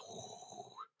 It's like,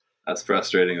 That's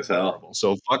frustrating as hell.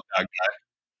 so fuck that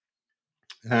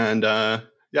guy. And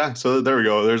yeah, so there we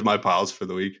go. There's my piles for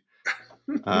the week.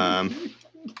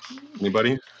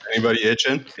 Anybody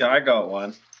itching? Yeah, I got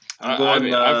one. I've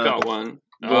got one.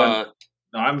 No,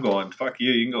 I'm going. Fuck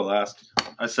you. You can go last.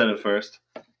 I said it first.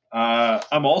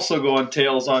 I'm also going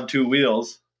tails on two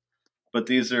wheels, but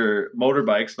these are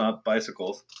motorbikes, not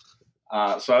bicycles.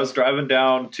 So I was driving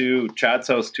down to Chad's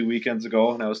house 2 weekends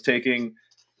ago, and I was taking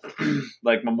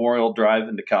like Memorial Drive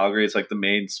into Calgary. It's like the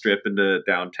main strip into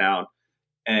downtown,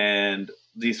 and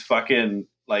these fucking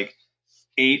like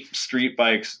 8 street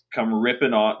bikes come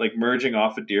ripping on, like merging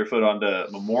off of Deerfoot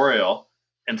onto Memorial,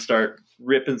 and start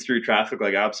ripping through traffic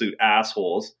like absolute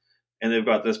assholes. And they've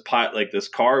got this this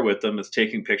car with them that's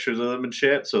taking pictures of them and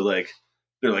shit. So like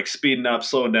they're like speeding up,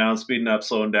 slowing down,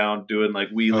 doing like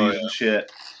wheelies and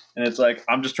shit. And it's like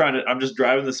I'm just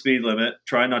driving the speed limit,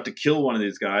 trying not to kill one of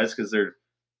these guys because they're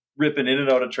ripping in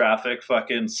and out of traffic,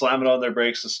 fucking slamming on their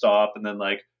brakes to stop, and then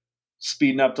like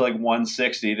speeding up to like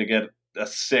 160 to get a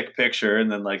sick picture,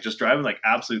 and then like just driving like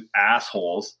absolute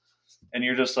assholes. And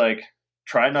you're just like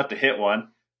trying not to hit one,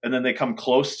 and then they come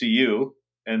close to you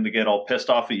and they get all pissed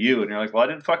off at you, and you're like, well, I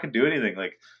didn't fucking do anything.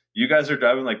 Like, you guys are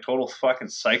driving like total fucking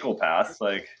psychopaths.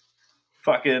 Like,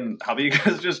 fucking, how about you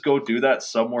guys just go do that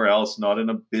somewhere else, not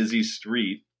in a busy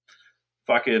street?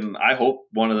 Fucking, I hope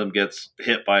one of them gets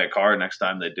hit by a car next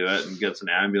time they do it and gets an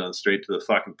ambulance straight to the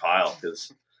fucking pile,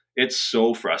 because it's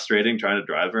so frustrating trying to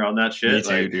drive around that shit. Me too,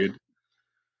 like, dude.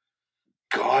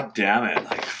 God damn it.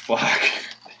 Like, fuck.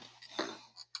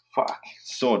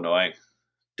 So annoying.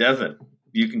 Devin,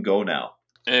 you can go now.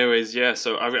 Anyways, yeah,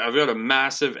 so I've got a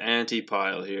massive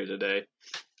anti-pile here today.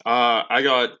 I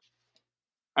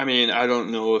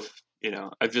don't know if,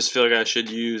 I just feel like I should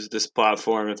use this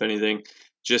platform, if anything,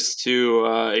 just to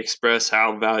express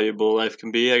how valuable life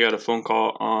can be. I got a phone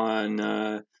call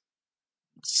on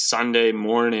Sunday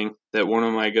morning that one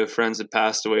of my good friends had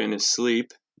passed away in his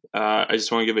sleep. I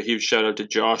just want to give a huge shout out to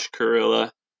Josh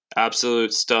Kurilla.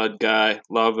 Absolute stud guy.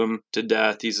 Love him to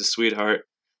death. He's a sweetheart.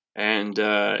 And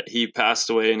he passed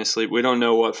away in his sleep. We don't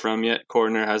know what from yet.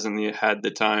 Coroner hasn't had the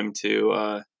time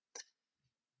to,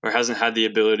 or hasn't had the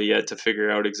ability yet to figure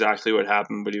out exactly what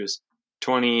happened. But he was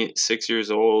 26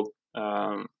 years old.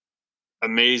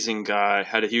 Amazing guy.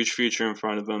 Had a huge future in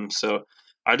front of him. So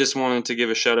I just wanted to give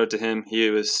a shout out to him. He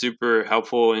was super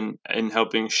helpful in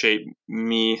helping shape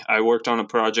me. I worked on a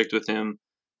project with him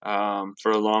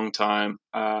for a long time.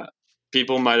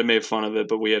 People might have made fun of it,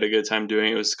 but we had a good time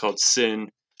doing it. It was called Sin.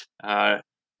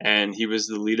 And he was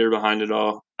the leader behind it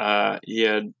all. He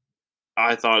had,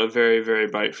 I thought, a very, very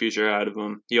bright future out of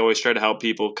him. He always tried to help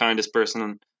people, kindest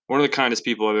person, one of the kindest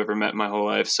people I've ever met in my whole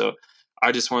life. So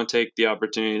I just want to take the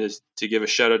opportunity to give a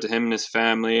shout out to him and his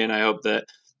family. And I hope that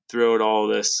throughout all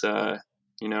this,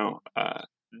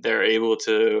 they're able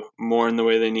to mourn the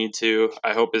way they need to.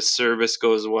 I hope his service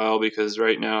goes well, because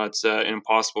right now it's an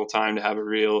impossible time to have a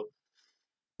real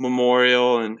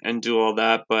memorial and do all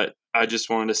that. But I just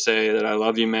wanted to say that I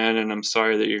love you, man, and I'm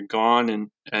sorry that you're gone,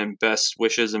 and best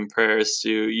wishes and prayers to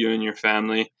you and your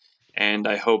family. And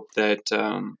I hope that,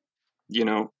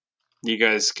 you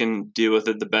guys can deal with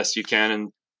it the best you can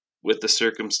and with the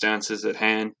circumstances at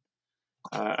hand.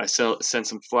 I sent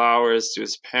some flowers to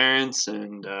his parents,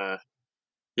 and I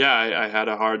had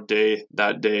a hard day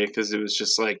that day, because it was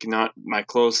just like not my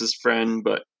closest friend,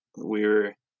 but we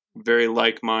were very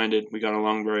like-minded. We got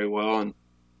along very well, and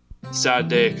sad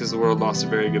day because the world lost a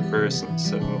very good person.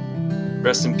 So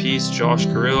rest in peace, Josh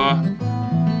Kurilla.